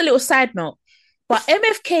just a little side note. But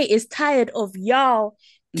MFK is tired of y'all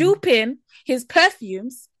Mm. duping his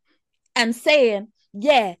perfumes and saying,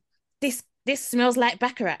 yeah, this smells like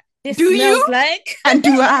Baccarat. This Do smells you? like And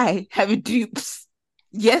do I have dupes?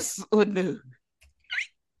 Yes or no?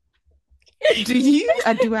 Do you?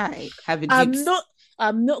 And do I have I'm dupes? not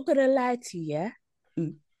I'm not gonna lie to you, yeah.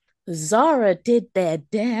 Mm. Zara did their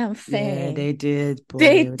damn Yeah, thing. they did,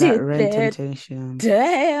 They boy. That did rent their temptation.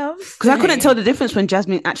 damn Because I couldn't tell thing. the difference when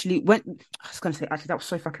Jasmine actually went. I was gonna say, actually, that was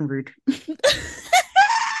so fucking rude.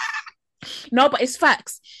 No, but it's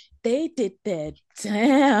facts. They did their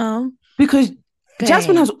damn Because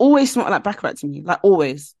Jasmine has thing. always smelled like Baccarat to me, like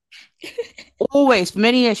always, always for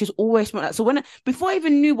many years. She's always smelled like. So before I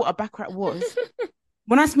even knew what a Baccarat was,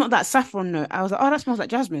 when I smelled that saffron note, I was like, oh, that smells like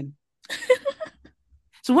Jasmine.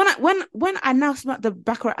 So when I now smelled the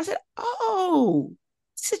Baccarat, I said, oh,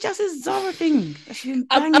 this is just a Zara thing. She's been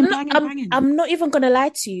I'm, banging, I'm not banging, I'm banging. I'm not even gonna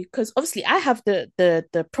lie to you because obviously I have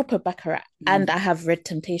the proper Baccarat and Mm-hmm. I have Red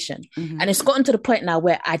Temptation, Mm-hmm. and it's gotten to the point now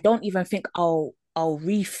where I don't even think I'll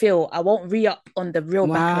refill. I won't re up on the real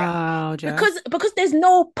Baccarat Wow, Jazz. because there's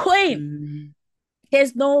no point. Mm,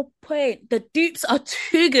 There's no point. The dupes are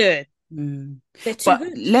too good. mm. They're too But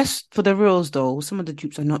good. less for the reals though. Some of the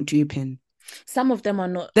dupes are not duping. Some of them are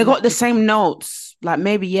not They got not the duping. same notes. Like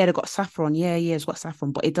maybe, yeah, they got saffron. Yeah, it's got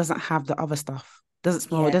saffron, but it doesn't have the other stuff. It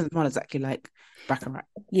Yeah, doesn't smell exactly like Baccarat.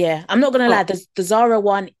 yeah. I'm not gonna lie. But The Zara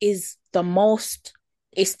one is the most.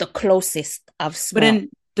 It's the closest I've but smelled. then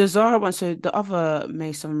the Zara one, so the other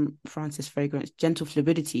Maison Francis fragrance, Gentle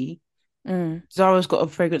Fluidity, Mm, Zara's got a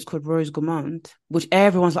fragrance called Rose Gourmand, which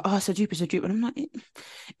everyone's like, oh, it's a dupe. And I'm like,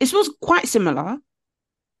 it smells quite similar,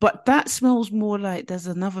 but that smells more like there's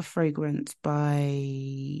another fragrance by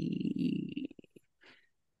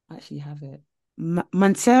I actually have it.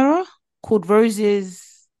 Mancera called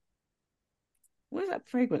Roses. What is that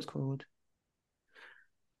fragrance called?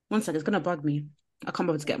 One second, it's gonna bug me. I can't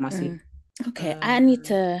bother to get my seat. mm. Okay, I Uh, need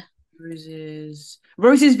to.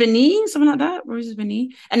 Roses Vanille, something like that. Roses Vanille.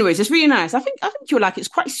 Anyways, it's really nice. I think you'll like it. It's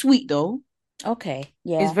quite sweet though. Okay, It's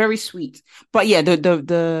yeah. very sweet. But yeah, the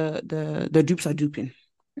dupes are duping.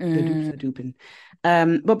 The dupes Mm, are duping.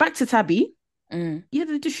 But back to Tabby. mm, Yeah,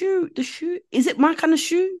 the shoe. Is it my kind of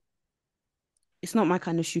shoe? It's not my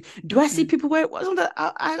kind of shoe. Do I see mm. people wear it? What's on the?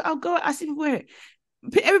 I'll go. I see people wear it.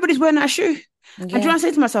 Everybody's wearing that shoe. And do Yeah. I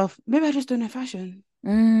say to myself, maybe I just don't know fashion.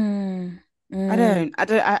 Mm, I mm. don't. I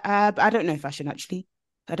don't. I don't know fashion actually.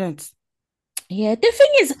 I don't. Yeah, the thing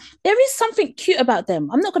is, there is something cute about them.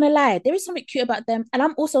 I'm not gonna lie, there is something cute about them. And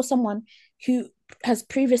I'm also someone who has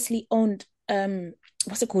previously owned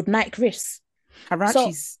what's it called? Nike Riffs. So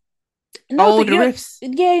Harachis. no, Oh, but the riffs.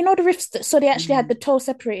 yeah, you know the riffs so they actually had Mm, the toe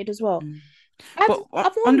separated as well. mm. I've But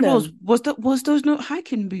I've on worn the rolls, them. was those not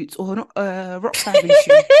hiking boots or not rock climbing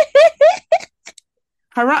shoe?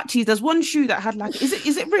 Harachis. There's one shoe that had like is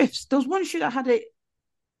it riffs? There was one shoe that had it.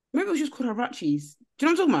 Maybe it was just called Harachis. Do you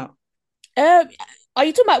know what I'm talking about? um are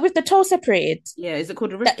you talking about with the toe separated? Yeah, is it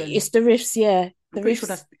called a riff That then? it's the riffs, yeah. I'm The pretty sure riffs.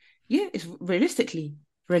 that's yeah. It's realistically.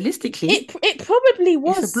 Realistically, It probably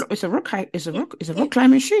was. it's a rock It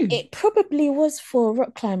climbing shoe it probably was for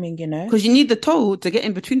rock climbing, you know. because you need the toe to get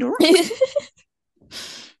in between the rocks.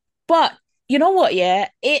 But you know what? Yeah,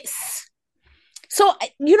 it's so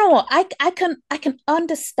you know what? I can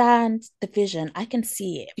understand the vision. I can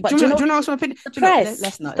see it. But do you Do know you know what's my opinion? the Do you know? price? The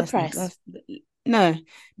Let's not. price. No.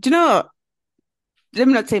 Do you know what? Let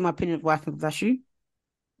me not tell you my opinion of what I think of that shoe.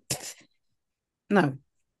 No,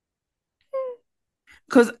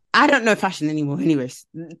 because I don't know fashion anymore. Anyways,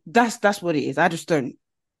 that's what it is. I just don't.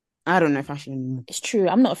 I don't know fashion anymore. It's true.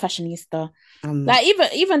 I'm not a fashionista. I'm not.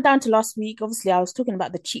 Like even down to last week, obviously I was talking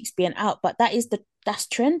about the cheeks being out, but that's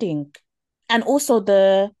trending. And also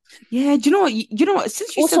Yeah. Do you know what? You know what?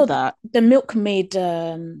 Since you said also that, the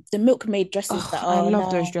milkmaid dresses that oh, I are love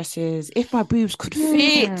those now dresses. If my boobs could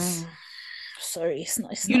fit, hmm, sorry, it's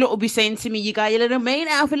you not. lot will be saying to me, "You got your little maid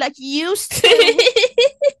outfit like you used to."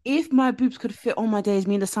 If my boobs could fit on my days,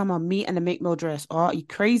 me in the summer, me and the make meal dress. Oh, are you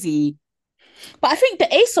crazy? But I think the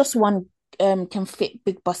ASOS one can fit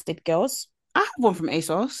big busted girls. I have one from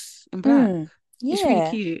ASOS in black. Mm, It's really yeah.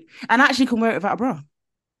 cute, and I actually can wear it without a bra.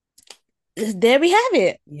 There we have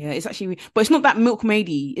it. Yeah, it's actually, but it's not that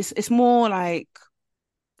milkmaidy. It's more like,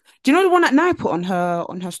 do you know the one that Nye put on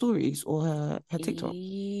her stories or her TikTok,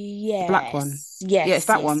 the black one? Yes. Yeah, it's Yes,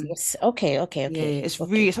 that yes, one. yes. Okay, okay, Yeah, okay. yeah, it's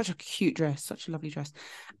really Okay. it's such a cute dress, such a lovely dress.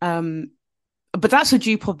 Um, but that's a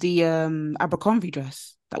dupe of the Abercrombie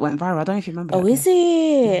dress that went viral. I don't know if you remember Oh, that is dress.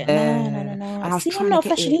 it? No, no, no, Yeah, no. and I was See, I'm trying to not a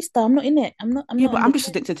get it. fashionista. I'm not in it. I'm Yeah, not but in the I'm just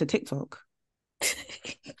trend. addicted to TikTok.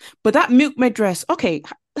 But that milkmaid dress, okay,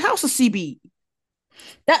 House of CB.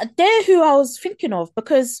 They're who I was thinking of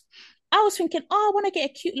because I was thinking, oh, I want to get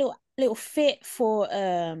a cute little fit for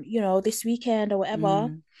this weekend or whatever.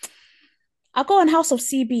 Mm, I go on House of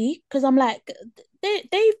CB because I'm like,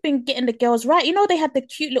 they've been getting the girls right. You know, they had the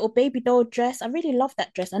cute little baby doll dress. I really love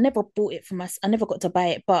that dress. I never bought it for my. I never got to buy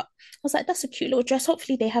it, but I was like, that's a cute little dress.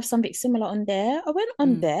 Hopefully, they have something similar on there. I went on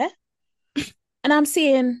mm. there and I'm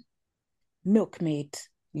seeing milkmaid.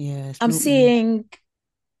 Yeah, it's I'm milkmaid. seeing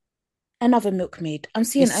another milkmaid. I'm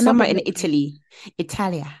seeing It's summer another in milkmaid. Italy,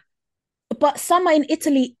 Italia. But summer in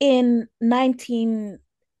Italy in 1960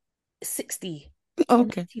 or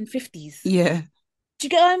Okay. 1950s. Yeah, Do you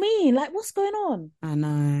get what I mean? Like, what's going on? I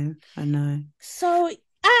know, I know. So,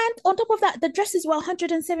 and on top of that, the dresses were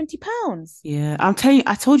 £170. Yeah, I'm telling you,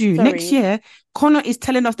 I told you next Sorry. year, Connor is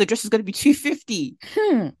telling us the dress is going to be 250.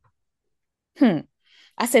 Hmm. Hmm.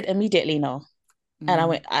 I said immediately no. And I Mm,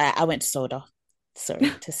 went I went to soda.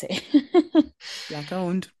 Sorry to say. black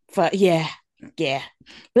owned. But yeah, yeah.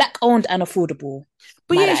 Black owned and affordable,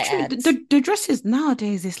 But might yeah, it's I true. add. The dresses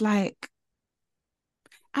nowadays, it's like,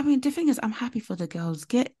 I mean, the thing is, I'm happy for the girls.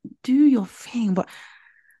 Do your thing, but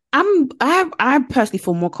I personally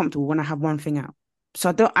feel more comfortable when I have one thing out.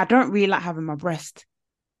 So I don't really like having my breast,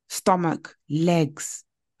 stomach, legs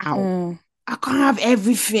out. Mm, I can't have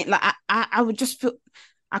everything. Like I would just feel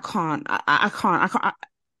I can't. I can't. I can't.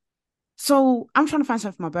 So I'm trying to find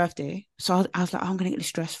something for my birthday. So I was like, oh, I'm gonna get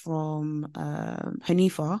this dress from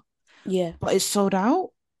Hanifa, yeah. but it's sold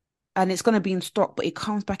out and it's gonna be in stock, but it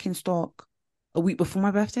comes back in stock a week before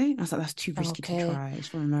my birthday. I was like, that's too risky to Okay. try. It's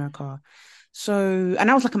from America. So and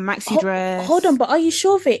that was like a maxi Hold on, dress. but are you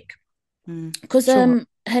sure, Vic? Mm, Because sure.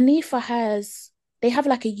 Hanifa they have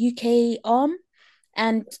like a UK arm,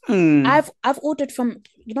 and Mm, I've ordered from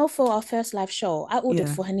for our first live show. I ordered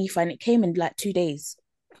yeah. for Hanifa and it came in like 2 days.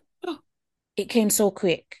 Oh, It came so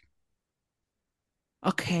quick.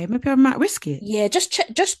 okay, maybe I might risk it. Yeah,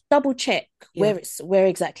 just double check Yeah. where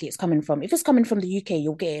exactly it's coming from. If it's coming from the UK,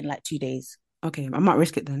 you'll get it in like 2 days. Okay, I might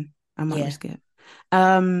risk it then. I might Yeah. risk it.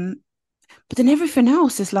 Um, but then everything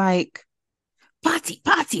else is like party,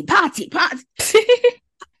 party, party, party.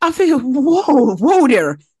 I think, whoa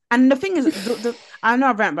there. And the thing is, I know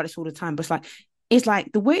I rant about this all the time, but it's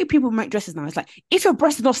like the way people make dresses now. It's like if your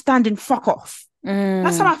breast is not standing, fuck off.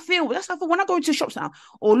 That's how Mm, I feel. That's how I feel when I go into shops now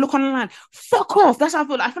or look online. Fuck off. That's how I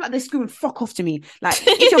feel. I feel like they're screaming "fuck off" to me. Like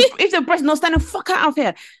if your breast is not standing, fuck out of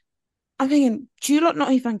here. I'm thinking, do you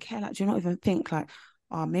not even care? Like, do you not even think like,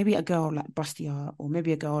 oh, maybe a girl like Bustia or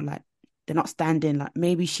maybe a girl like they're not standing. Like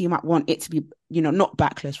maybe she might want it to be, not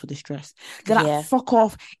backless for this dress. They're like, yeah. fuck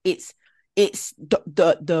off. It's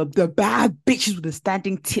the bad bitches with the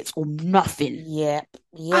standing tits or nothing. Yep.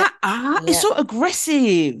 Yep. It's Yep. so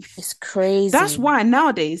aggressive. It's That's crazy. why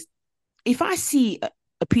nowadays, if I see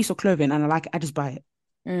a piece of clothing and I like it, I just buy it.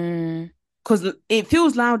 Mm, Because it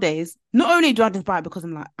feels nowadays, not only do I just buy it because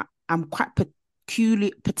I'm like, I'm quite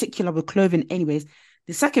particular with clothing, anyways.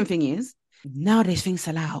 The second thing is, nowadays things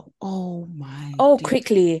sell out. Oh my oh, days.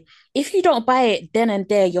 quickly. If you don't buy it then and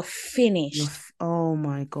there, you're You're finished. Oh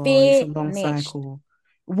my God, it's a long Finished. cycle.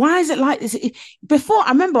 Why is it like this? Before,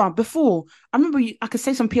 I remember I could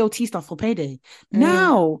say some PLT stuff for payday. Mm,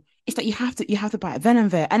 Now it's like you have to buy it then and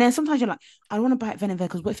there. And then sometimes you're like, I don't want to buy it then and there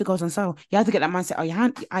because what if it goes on sale? You have to get that mindset.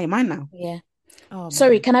 Oh, you mind now. yeah. Oh my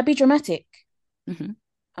Sorry, God. can I be dramatic? Hmm.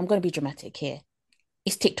 I'm going to be dramatic here.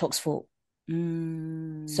 It's TikTok's fault.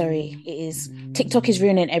 Sorry, Mm, it is. TikTok is mm,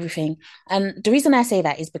 ruining everything. And the reason I say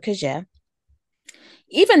that is because, yeah,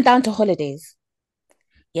 even down to holidays,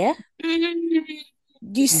 yeah,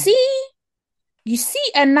 you mm, see, you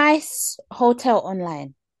see a nice hotel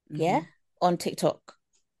online, yeah, mhm. on TikTok.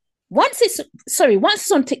 Once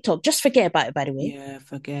it's on TikTok, just forget about it, by the way. Yeah,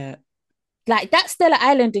 forget. Like that Stella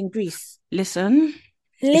Island in Greece. Listen,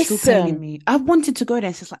 it's still paining Listen, me. I wanted to go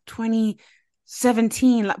there since like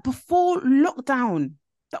 2017, like before lockdown.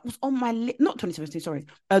 That was on my list. Not 2017, sorry.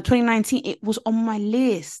 2019. It was on my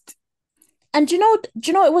list. and do you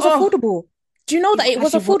know it was Oh, affordable? Do you know it that was it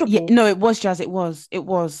was actually what? Yeah, affordable? no, it was Jazz. It was. It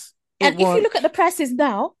was. It And if you was. look at the prices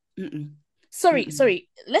now, Mm-mm, sorry, mm-mm. sorry,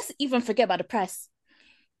 let's even forget about the price.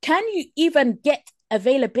 Can you even get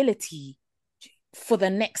availability for the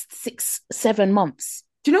next 6, 7 months?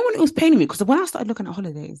 Do you know when it was paining me? Because when I started looking at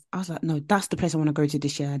holidays, I was like, no, that's the place I want to go to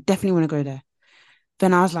this year. I definitely want to go there.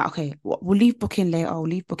 Then I was like, okay, we'll leave booking later. We'll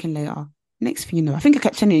leave booking later. Next thing you know, I think I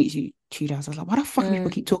kept sending it to you 2 days. I was like, why the fuck do people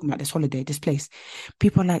Mm. keep talking about this holiday, this place?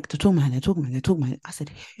 People are like, they're talking about it. I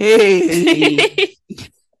said, hey,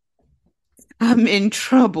 I'm in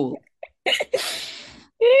trouble.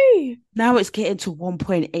 Now it's getting to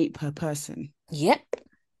 1.8 per person. Yep,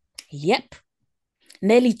 yep.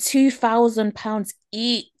 Nearly £2,000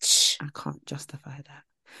 each. I can't justify that.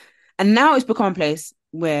 And now it's become a place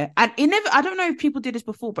where, and it never, I don't know if people did this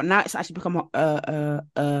before, but now it's actually become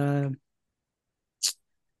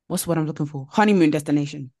what's the word I'm looking for? Honeymoon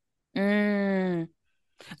destination. Mm.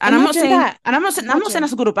 And I'm not Imagine saying, that. and I'm not saying that's Imagine.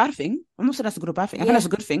 a good or bad thing. I'm not saying that's a good or bad thing. I think that's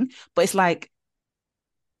Yeah. a good thing, but it's like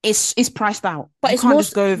it's priced out. But You it's can't more,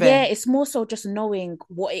 just go yeah, there. it's more so just knowing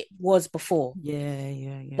what it was before. Yeah,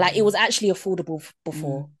 yeah, yeah, Like it yeah. was actually affordable Mm,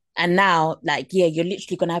 before. And now, like, yeah, you're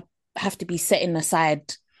literally gonna have to be setting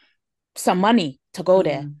aside some money to go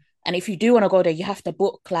there. mm, And if you do want to go there, you have to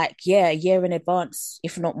book like, yeah, a year in advance,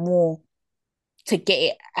 if not more, to get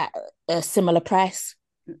it at a similar price.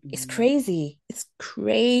 It's mm. crazy. It's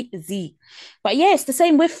crazy. But yeah, it's the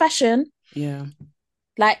same with fashion. Yeah.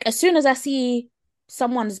 Like as soon as I see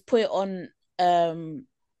someone's put it on um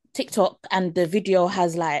TikTok and the video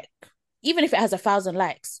has like, even if it has 1,000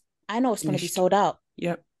 likes, I know it's gonna be Finished. sold out.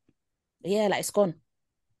 Yep. Yeah, like it's gone.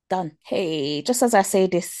 Done. Hey, just as I say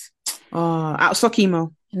this, Out of stock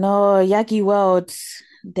email. no, Yagi World,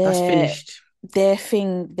 That's their finished. their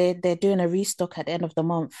thing, they're doing a restock at the end of the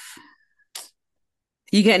month.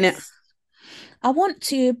 You getting it? It's I want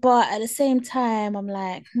to, but at the same time, I'm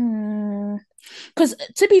like, because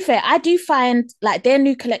to be fair, I do find like their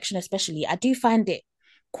new collection, especially, I do find it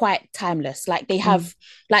quite timeless. Like they Mm, have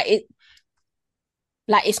like it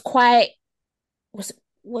like it's quite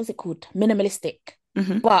what's it called? Minimalistic.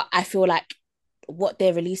 hmm. But I feel like what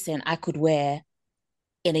they're releasing, I could wear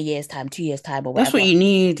in a year's time, 2 years' time, or That's what whatever. you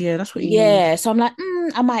need. Yeah, that's what you need. Yeah. So I'm like,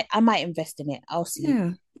 I might invest in it. I'll see.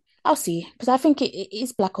 Yeah. I'll see. Because I think it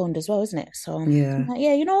is black owned as well, isn't it? So I'm Yeah. like,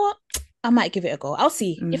 yeah, you know what? I might give it a go. I'll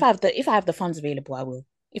see. If Mm. I have the funds available, I will.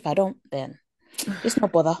 If I don't, then it's no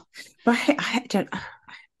bother. But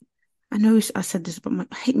I know I said this, but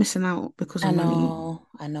I hate missing out because of I money. know,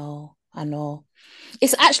 I know, I know.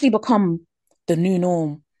 It's actually become the new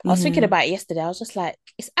norm. I was thinking Mm. about it yesterday. I was just like,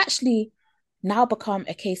 it's actually now become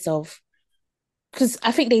a case of, because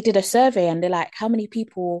I think they did a survey and they're like, how many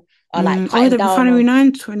people are like Oh, cutting the down Refinery on.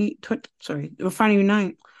 9 sorry, the Refinery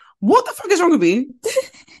 9. What the fuck is wrong with me?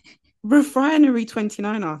 Refinery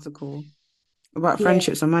 29 article about Yeah.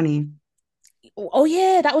 friendships and money. Oh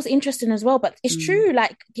yeah, that was interesting as well. But it's Mm. true,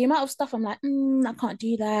 like the amount of stuff I'm like, I can't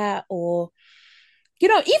do that. Or,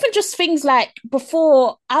 even just things like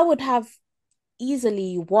before I would have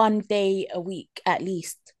easily one day a week at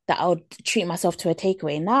least that I would treat myself to a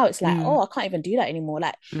takeaway. Now it's like, Mm. oh, I can't even do that anymore.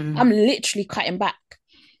 Like I'm Mm. literally cutting back.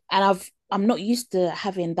 And I'm not used to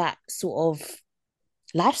having that sort of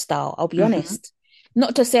lifestyle, I'll be Mm-hmm. honest.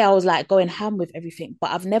 Not to say I was like going ham with everything,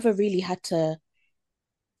 but I've never really had to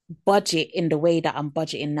budget in the way that I'm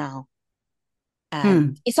budgeting now.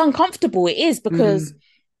 And Mm. it's uncomfortable. It is because Mm.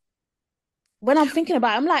 when I'm thinking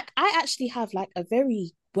about it, I'm like, I actually have like a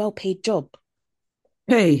very well paid job.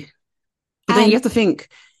 Hey, but then you And have to think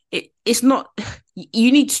it's not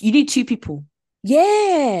you need two people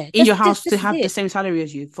yeah, in this your this house to this is have the it. same salary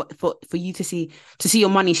as you for you to see your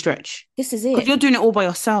money stretch This is because it. you're doing it all by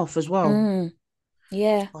yourself as well. Mm.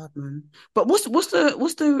 Yeah. Hard, man. But what's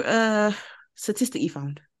the statistic you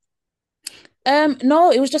found?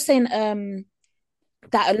 No, it was just saying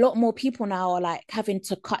that a lot more people now are like having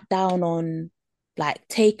to cut down on like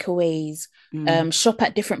takeaways, Mm, shop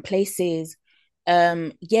at different places,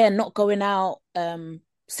 yeah, not going out,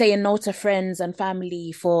 saying no to friends and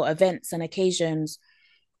family for events and occasions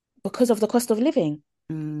because of the cost of living.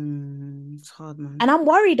 it's hard, man. And I'm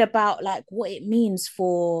worried about like what it means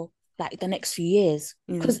for like the next few years.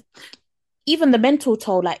 Yeah. Because even the mental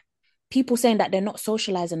toll, like people saying that they're not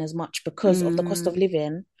socializing as much because of the cost of Mm,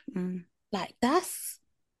 living, mm, like that's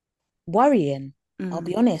worrying. I'll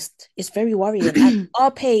be mm. honest. It's very worrying. And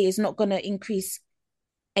our pay is not going to increase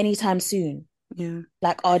anytime soon, Yeah.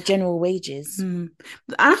 like our general wages. Mm.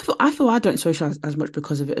 I feel I don't socialize as much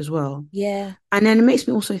because of it as well. Yeah. And then it makes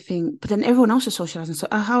me also think, but then everyone else is socializing. So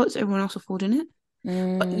how is everyone else affording it?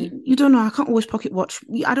 But you, Mm, you don't know. I can't always pocket watch.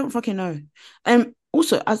 I don't fucking know.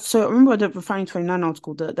 Also, so I remember the Refining 29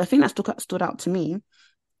 article, the thing that stood out to me,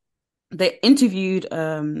 they interviewed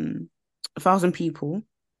 1,000 people,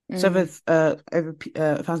 so mm. over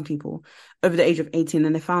 1,000 people over the age of 18,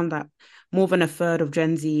 and they found that more than a third of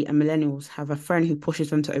Gen Z and millennials have a friend who pushes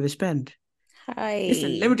them to overspend.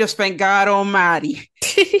 Listen, let me Hi. just thank God Almighty.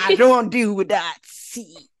 I don't deal with that.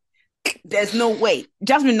 See, there's no way.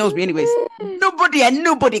 Jasmine knows me, anyways.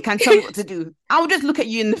 Nobody can tell me what to do. I'll just look at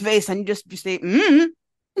you in the face and you just say, mm.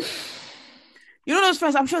 You know those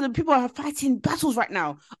friends, I'm sure the people are fighting battles right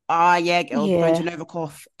now. Ah, yeah, girl, we're going to Yeah.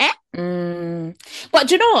 Novikov. Eh? Mm. But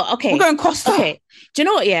do you know what? We're Okay. going Costa. Okay. Do you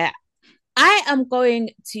know what? Yeah. I am going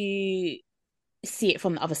to see it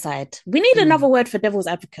from the other side. We need another Mm, word for devil's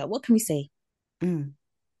advocate. What can we say? mm,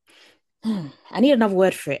 I need another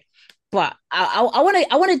word for it. But I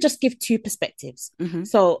want to just give two perspectives. mm-hmm,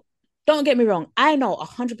 So don't get me wrong. I know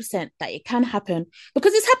 100% that it can happen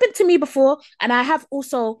because it's happened to me before. And I have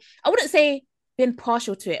also, I wouldn't say been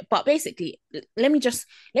partial to it, but basically, let me just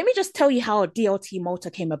tell you how DLT Malta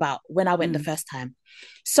came about when I went the mm, first time.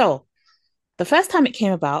 So the first time it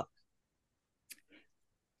came about,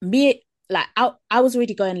 me like I was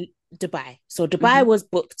already going Dubai. So mm-hmm, Dubai was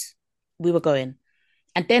booked. We were going.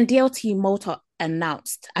 And then DLT Malta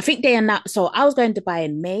announced. I think they announced. So I was going to Dubai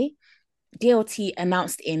in May. DLT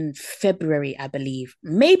announced in February, I believe,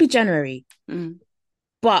 maybe January, mm.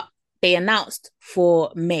 but they announced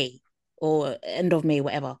for May or end of May,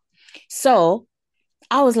 whatever. So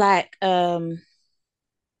I was like, so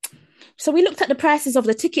we looked at the prices of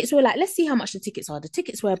the tickets. We were like, let's see how much the tickets are. The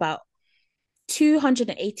tickets were about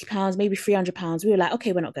 £280, maybe £300. We were like,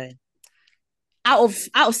 okay, we're not going. Out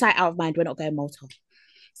of sight, out of mind, we're not going Malta.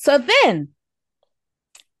 So then,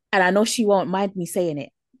 and I know she won't mind me saying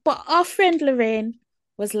it, but our friend Lorraine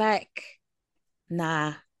was like,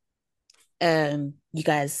 nah, you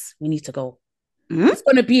guys, we need to go. Mm? It's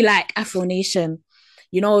gonna be like Afro Nation,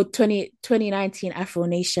 2019 Afro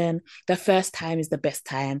Nation. The first time is the best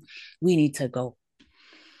time. We need to go.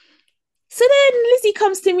 So then Lizzie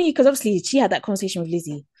comes to me because obviously she had that conversation with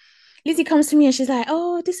Lizzie. Lizzie comes to me and she's like,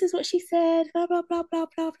 "Oh, this is what she said." Blah blah blah blah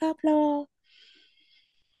blah blah blah.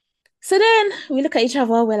 So then we look at each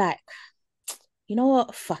other. We're like, you know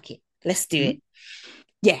what? Fuck it. Let's do Mm? it.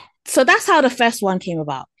 Yeah. So that's how the first one came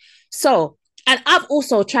about. So, and I've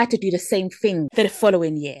also tried to do the same thing the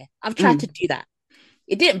following year. I've tried to Mm. do that.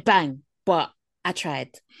 It didn't bang, but I tried.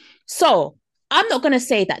 So I'm not going to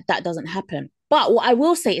say that that doesn't happen. But what I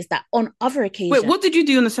will say is that on other Wait, occasions, what did you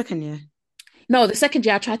do in the second year? no, the second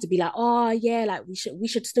year I tried to be like, oh yeah, like we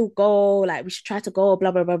should still go, like we should try to go,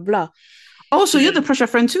 blah blah blah blah. Oh, so you're the Yeah, pressure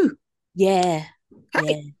friend too. yeah, Hey,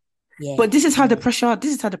 yeah, yeah, but yeah, this is how the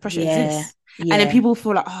pressure yeah, exists. And then yeah, people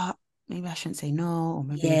feel like, maybe I shouldn't say no, or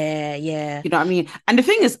maybe, yeah, yeah, you know what I mean? And the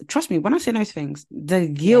thing is, trust me, when I say those things, the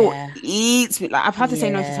guilt yeah, eats me. Like I've had to say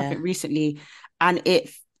no to yeah. something recently, and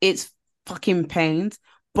it's fucking pains.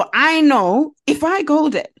 But I know if I go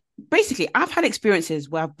there, basically, I've had experiences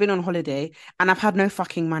where I've been on holiday and I've had no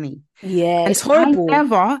fucking money. Yeah, And it's I horrible.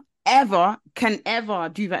 never, ever can ever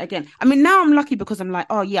do that again. I mean, now I'm lucky because I'm like,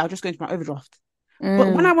 oh yeah, I'll just go into my overdraft.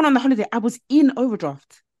 But when I Mm, went on the holiday, I was in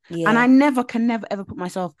overdraft. And I yeah, never can never ever put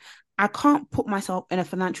myself, I can't put myself in a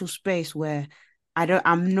financial space where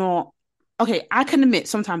I'm not, okay, I can admit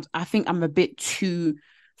sometimes I think I'm a bit too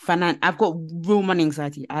I've got real money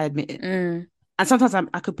anxiety, I admit it. mm, And sometimes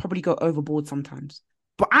I could probably go overboard sometimes.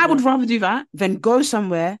 But I yeah, would rather do that than go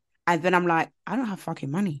somewhere and then I'm like, I don't have fucking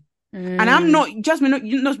money. And I'm mm. not, Jasmine,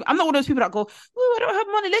 you know, I'm not one of those people that go, oh, I don't have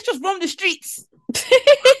money. Let's just roam the streets.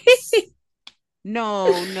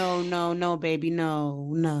 No, no, no, no, baby.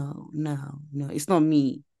 No, no, no, no. It's not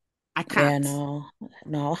me. I Yeah, can't. no,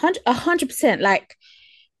 no, 100%. Like,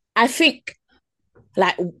 I think.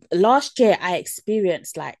 Like last year, I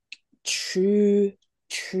experienced like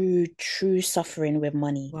true, true suffering with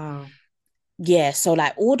money. Wow. Yeah. So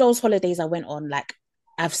like all those holidays I went on, like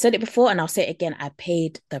I've said it before and I'll say it again, I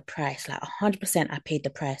paid the price. Like 100% I paid the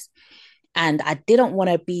price. And I didn't want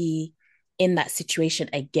to be in that situation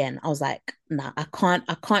again. I was like, nah, I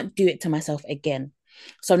can't do it to myself again.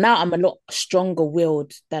 So now I'm a lot stronger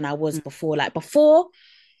willed than I was Mm. before. Like before,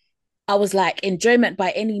 I was like enjoyment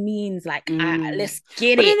by any means, like Mm. let's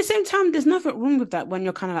get But at it. the same time, there's nothing wrong with that when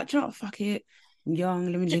you're kind of like, "Do you know what, fuck it. I'm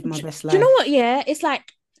young, let me Do, live my do, best do you know life. what? Yeah, it's like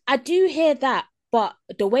I do hear that, but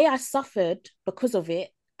the way I suffered because of it,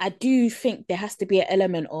 I do think there has to be an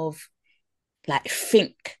element of like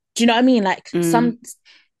think. Do you know what I mean? Like Mm. some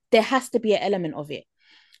there has to be an element of it.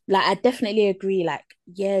 Like I definitely agree. Like,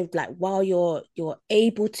 yeah, like while you're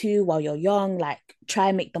able to, while you're young, like try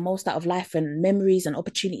and make the most out of life and memories and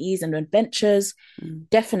opportunities and adventures, Mm.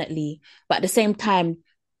 definitely. But at the same time,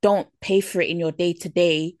 don't pay for it in your day to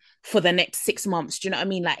day for the next 6 months. Do you know what I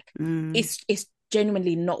mean? Like Mm. it's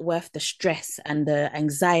genuinely not worth the stress and the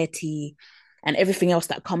anxiety and everything else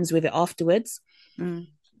that comes with it afterwards. Mm.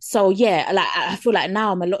 So yeah, like I feel like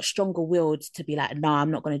now I'm a lot stronger willed to be like, no,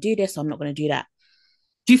 I'm not gonna do this, or I'm not gonna do that.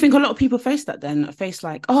 Do you think a lot of people face that then? Face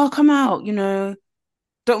like, oh, come out,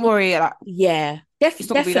 don't worry, like Yeah, it's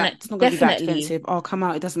not gonna be that definitely, expensive. Oh, come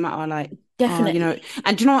out, it doesn't matter, like, definitely.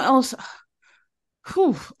 and do you know what else?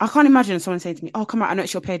 Whew, I can't imagine someone saying to me, "Oh, come out, I know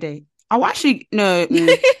it's your payday." Oh, actually, no.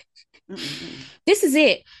 Mm. This is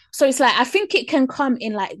it. So it's like I think it can come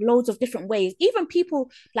in like loads of different ways. Even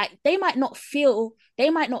people like they might not feel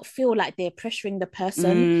like they're pressuring the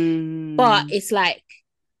person, but Mm. it's like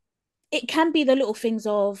it can be the little things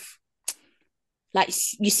of like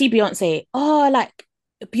you see Beyonce, oh like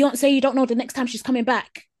Beyonce, you don't know the next time she's coming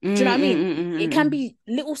back. Do you know what I mean? It can Mm. be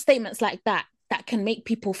little statements like that that can make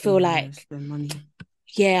people feel Yeah, like, spend money.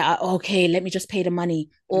 yeah, okay, let me just pay the money.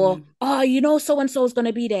 Or, Mm. oh, so and so is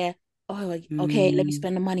gonna be there. Oh, okay, let me Mm.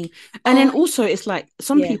 spend the money. And then Oh, also, it's like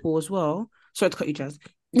some yeah. people as well. Sorry to cut you, Jazz.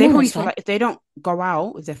 They No, probably it's feel fine. like if they don't go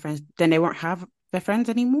out with their friends, then they won't have their friends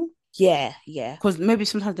anymore. Yeah, yeah. Because maybe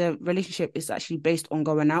sometimes the relationship is actually based on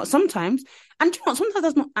going out. Sometimes, and do you know what? Sometimes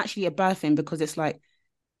that's not actually a bad thing because it's like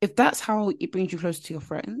if that's how it brings you close to your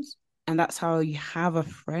friends and that's how you have a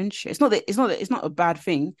friendship. It's not a bad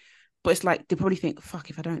thing, but it's like they probably think, fuck,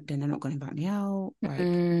 if I don't, then they're not going to invite me out. Like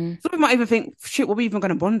Mm, some people might even think, shit, what are we even going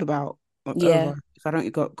to bond about yeah. over if I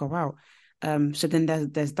don't go out? So then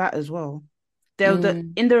there's that as well. There the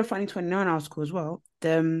Mm, in the Refining 29 article as well.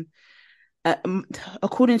 Uh, um,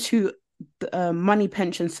 according to the Money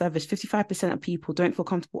Pension Service, 55% of people don't feel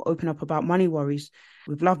comfortable open up about money worries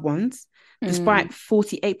with loved ones, mm. despite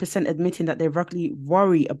 48% admitting that they regularly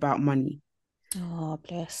worry about money Oh,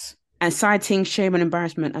 bless. and citing shame and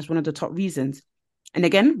embarrassment as one of the top reasons. And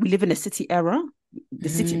again, we live in a city era, the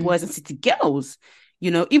city Mm, boys and city girls,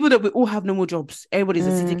 even though we all have normal jobs, everybody's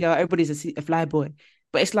a city mm. girl, everybody's a fly boy.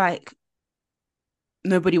 But it's like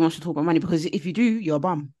nobody wants to talk about money because if you do, you're a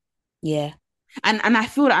bum. Yeah. And I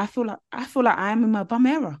feel like I am in my bum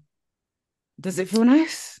era. Does it feel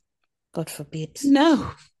nice? God forbid.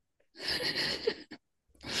 No.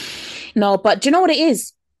 No, but do you know what it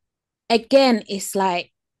is? Again, it's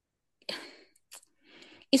like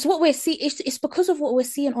it's what we're seeing. It's because of what we're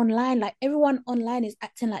seeing online. Like everyone online is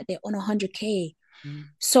acting like they're on 100K. Mm.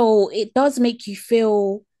 So it does make you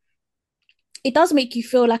feel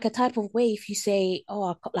like a type of way if you say,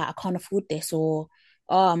 oh, I can't afford this, or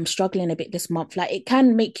oh, I'm struggling a bit this month. Like it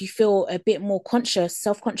can make you feel a bit more conscious,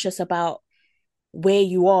 self-conscious about where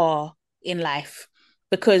you are in life,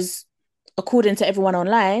 because according to everyone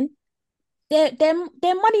online, they're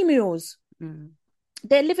money mules. Mm.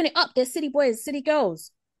 They're living it up. They're city boys, city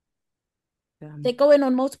girls. They're Um, going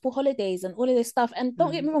on multiple holidays and all of this stuff. And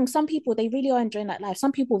don't get mm. me wrong, some people they really are enjoying that life.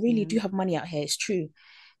 Some people really do Mm. have money out here. It's true,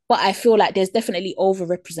 but I feel like there's definitely over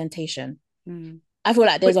representation. Mm. I feel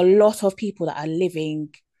like But there's a lot of people that are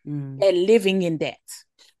living, mm. they're living in debt.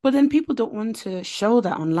 But then people don't want to show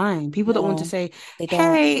that online. People don't want to No, say, they don't.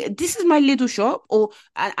 "Hey, this is my little shop," or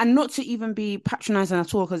and not to even be patronizing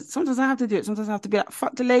at all. Because sometimes I have to do it. Sometimes I have to be like,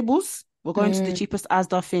 "Fuck the labels. We're going to the Mm, cheapest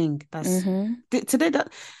Asda thing." That's mm-hmm. today.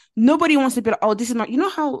 That nobody wants to be like, "Oh, this is my." You know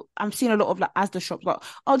how I'm seeing a lot of like Asda shops, like,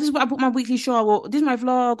 "Oh, this is where I bought my weekly show," or "This is my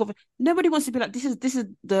vlog." Of nobody wants to be like, "This is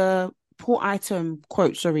the poor item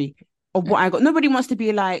quote." Sorry, of what I got. Nobody wants to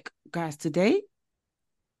be like, guys, today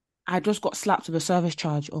I just got slapped with a service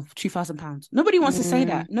charge of £2,000. Nobody wants to say Mm,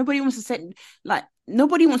 that. Nobody wants to say like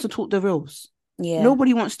nobody wants to talk the reals. yeah.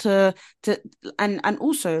 Nobody wants to and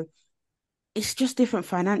also it's just different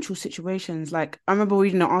financial situations. Like I remember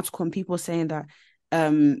reading an article and people saying that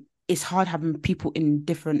um it's hard having people in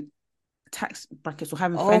different tax brackets or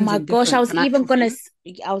having Oh friends my in gosh, different financial things.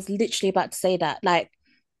 I was literally about to say that. Like,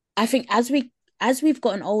 I think as we've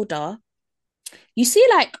gotten older, you see,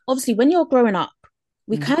 like, obviously when you're growing up,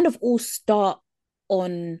 we Mm, kind of all start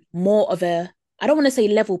on more of a, I don't want to say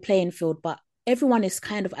level playing field, but everyone is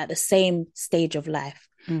kind of at the same stage of life.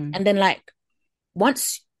 mm, And then, like,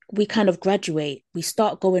 once we kind of graduate, we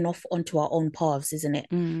start going off onto our own paths, isn't it?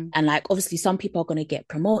 mm, And like, obviously, some people are going to get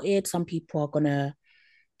promoted, some people are going to,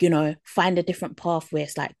 find a different path where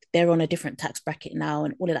it's like they're on a different tax bracket now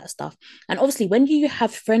and all of that stuff. And obviously, when you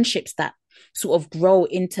have friendships that sort of grow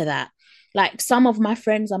into that, like some of my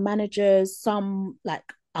friends are managers, some like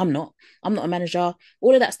I'm not a manager,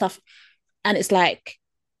 all of that stuff. And it's like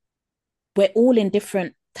we're all in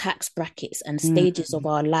different tax brackets and stages of mm,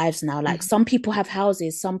 our lives now. Like mm. some people have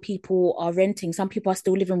houses, some people are renting, some people are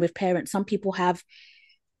still living with parents, some people have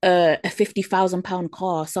a £50,000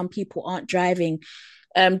 car, some people aren't driving.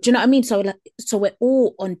 Do you know what I mean? So like, so we're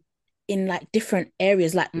all on in like different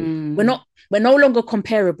areas. Like Mm. we're no longer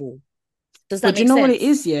comparable. Does that But do you make know what it sense?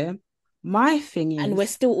 is? Yeah, my thing And we're is,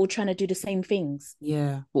 still all trying to do the same things.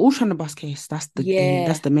 yeah, we're all trying to bust case. That's the aim.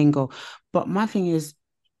 That's Yeah. the main goal. But my thing is,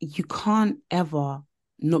 you can't ever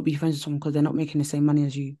not be friends with someone because they're not making the same money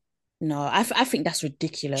as you. No, I think that's Do you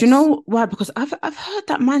ridiculous. know why? Because I've heard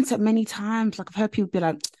that mindset many times. Like I've heard people be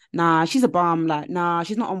like, "Nah, she's a bum." Like, "Nah,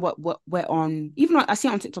 she's not on what we're on." Even like, I see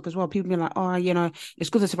it on TikTok as well. People be like, "Oh, it's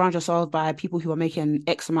good to surround yourself by people who are making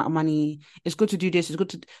X amount of money. It's good to do this. It's good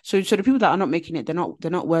to." So the people that are not making it, they're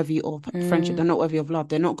not worthy of friendship. Mm, They're not worthy of love.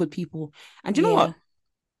 They're not good people. And do you know yeah. what?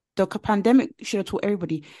 The pandemic should have taught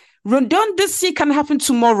everybody. Redundancy can happen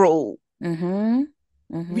tomorrow. Mm-hmm.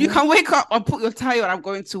 You Mm-hmm. can wake up and put your tie on. I'm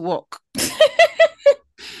going to work.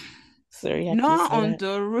 Sorry, I had to Not say on that.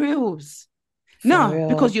 the reels. For No,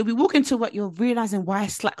 because real. you'll be walking to work, you're realizing why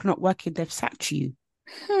Slack not working. They've sacked you.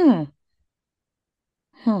 Hmm.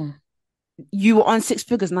 Hmm. You were on six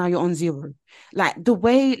figures, now you're on zero. Like the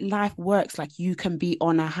way life works, like you can be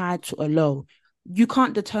on a high to a low. You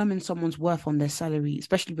can't determine someone's worth on their salary,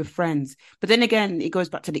 especially with friends. But then again, it goes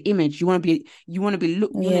back to the image. You want to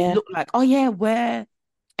Yeah. look like, oh yeah, we're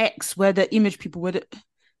X, we're the image people, we're the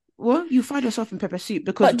well, you find yourself in pepper soup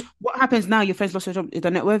because But what happens now? Your friends lost their job;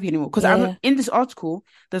 they're not worthy anymore. Because I'm yeah. in this article.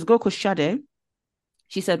 There's a girl called Shade.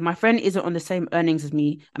 She said my friend isn't on the same earnings as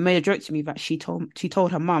me, and made a joke to me that she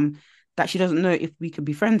told her mum that she doesn't know if we could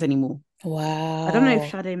be friends anymore. I don't know if Wow.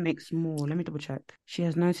 Shade makes more. Let me double check. She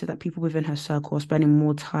has noticed that people within her circle are spending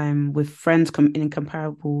more time with friends in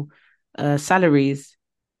comparable salaries.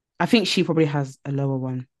 I think she probably has a lower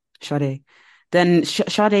one, Sade. Then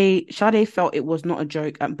Sade felt it was not a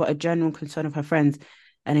joke, but a genuine concern of her friends.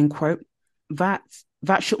 And in quote, that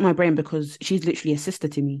that shook my brain because she's literally a sister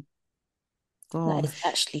to me. That is Gosh,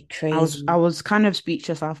 actually I crazy. was kind of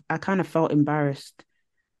speechless. I kind of felt embarrassed.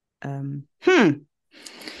 Hmm.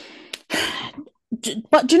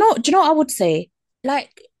 But do you know what I would say?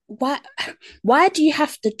 Like, why do you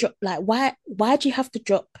have to drop like why do you have to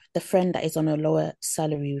drop the friend that is on a lower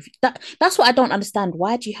salary with you? That's what I don't understand.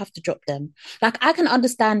 Why do you have to drop them? Like I can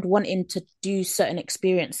understand wanting to do certain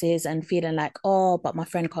experiences and feeling like, oh, but my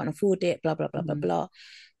friend can't afford it, blah blah blah blah Mm, blah.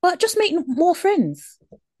 But just make more friends.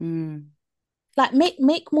 mm, Like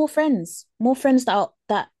make more friends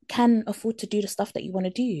that can afford to do the stuff that you want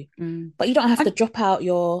to do. mm. But you don't have I, to drop out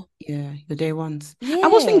your yeah, the day ones. I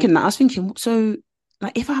was yeah. thinking that. I was thinking, so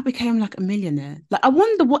like if I became like a millionaire, like I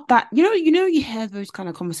wonder what that, you hear those kind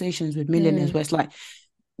of conversations with millionaires Mm, where it's like,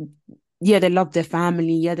 yeah, they love their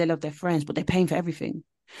family, yeah, they love their friends, but they're paying for everything.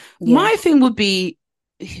 yeah. My thing would be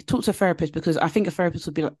talk to a therapist because I think a therapist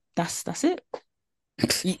would be like, that's it.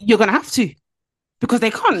 You're gonna have to because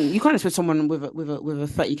you can't expect someone with a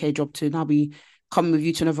 30K job to now be coming with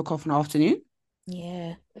you to another coffee in the afternoon.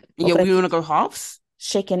 Yeah. And Or yeah, gonna we be want to go halves.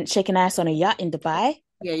 shaking ass on a yacht in Dubai.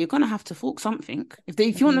 Yeah, you're gonna have to fork something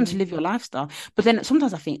if you want them to Mm, live your lifestyle. But then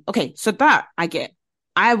sometimes I think, okay, so that I get.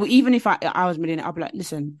 I would even if I was millionaire, I'd be like,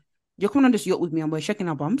 listen, you're coming on this yacht with me and we're shaking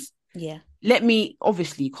our bums. yeah. Let me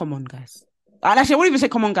obviously come on, guys. And actually, I won't even say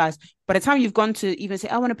come on, guys. By the time you've gone to even say,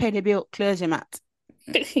 I want to pay the bill, clears your mat.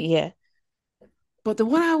 Yeah. But the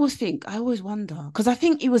one I always wonder, because I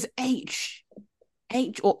think it was H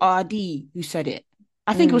or RD who said it.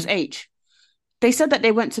 I think it was Mm. H. They said that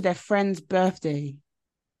they went to their friend's birthday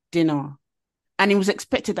dinner and it was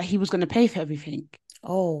expected that he was going to pay for everything.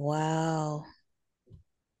 Oh wow.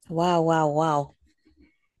 Wow, wow, wow.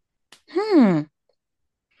 Hmm.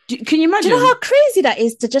 Can you Do you know how imagine? crazy that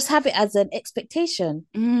is to just have it as an expectation?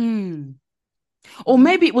 Mm. Or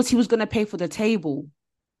maybe it Wow. was he was going to pay for the table.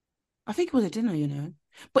 I think it was a dinner.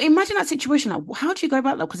 But imagine that situation. Like, how do you go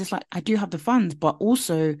about that? Because it's like, I do have the funds, but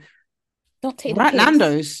also, Don't take the right, piss.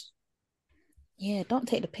 Nando's. Yeah, don't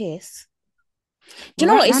take the piss. Do you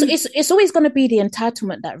know Right, what? It's Nan. it's it's always going to be the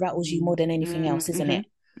entitlement that rattles you more Mm, than anything else, isn't it?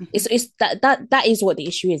 mm-hmm. It's that is what the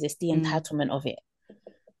issue is. It's the Mm, entitlement of it.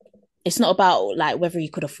 It's not about like whether you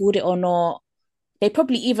could afford it or not. They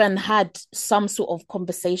probably even had some sort of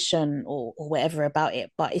conversation or whatever about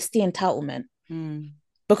it, but it's the entitlement. mm,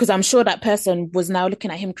 Because I'm sure that person was now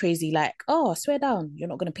looking at him crazy, like, oh, swear down, you're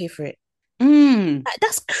not going to pay for it. mm, Like,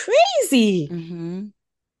 that's crazy. mm-hmm.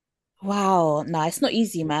 Wow. No, it's not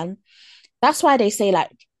easy, man. That's why they say like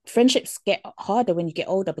friendships get harder when you get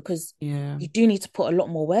older because Yeah. you do need to put a lot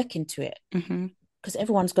more work into it Mm-hmm. because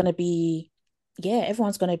everyone's going to be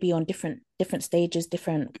on different stages,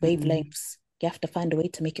 different Mm, wavelengths. You have to find a way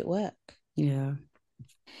to make it work. yeah.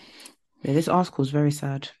 Yeah, this article is very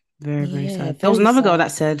sad. Very, very Yeah, sad. There was very another girl sad.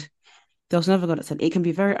 that said, there was another girl that said, it can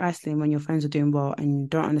be very isolating when your friends are doing well and you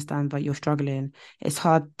don't understand that you're struggling. It's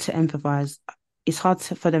hard to empathize. It's hard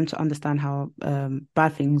for them to understand how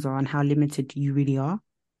bad things are and how limited you really are.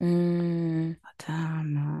 Mm,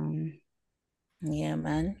 Damn, man. yeah,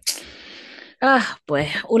 man. Ah, boy,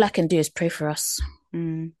 all I can do is pray for us.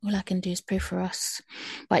 Mm. All I can do is pray for us.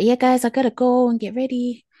 But yeah, guys, I gotta go and get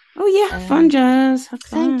ready. Oh yeah, have fun, Um, Jazz. Have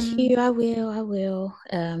Thank fun. you. I will. I will.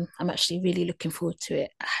 I'm actually really looking forward to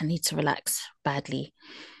it. I need to relax badly.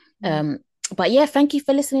 Mm. Um, but yeah, thank you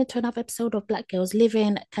for listening to another episode of Black Girls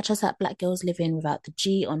Living. Catch us at Black Girls Living without the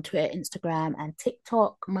G on Twitter, Instagram, and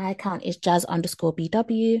TikTok. My account is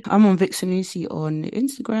jazz_BW. I'm on Vixen Lucy on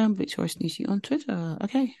Instagram, Victoria Lucy on Twitter.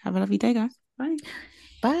 Okay, have a lovely day, guys. Bye.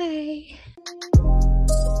 Bye.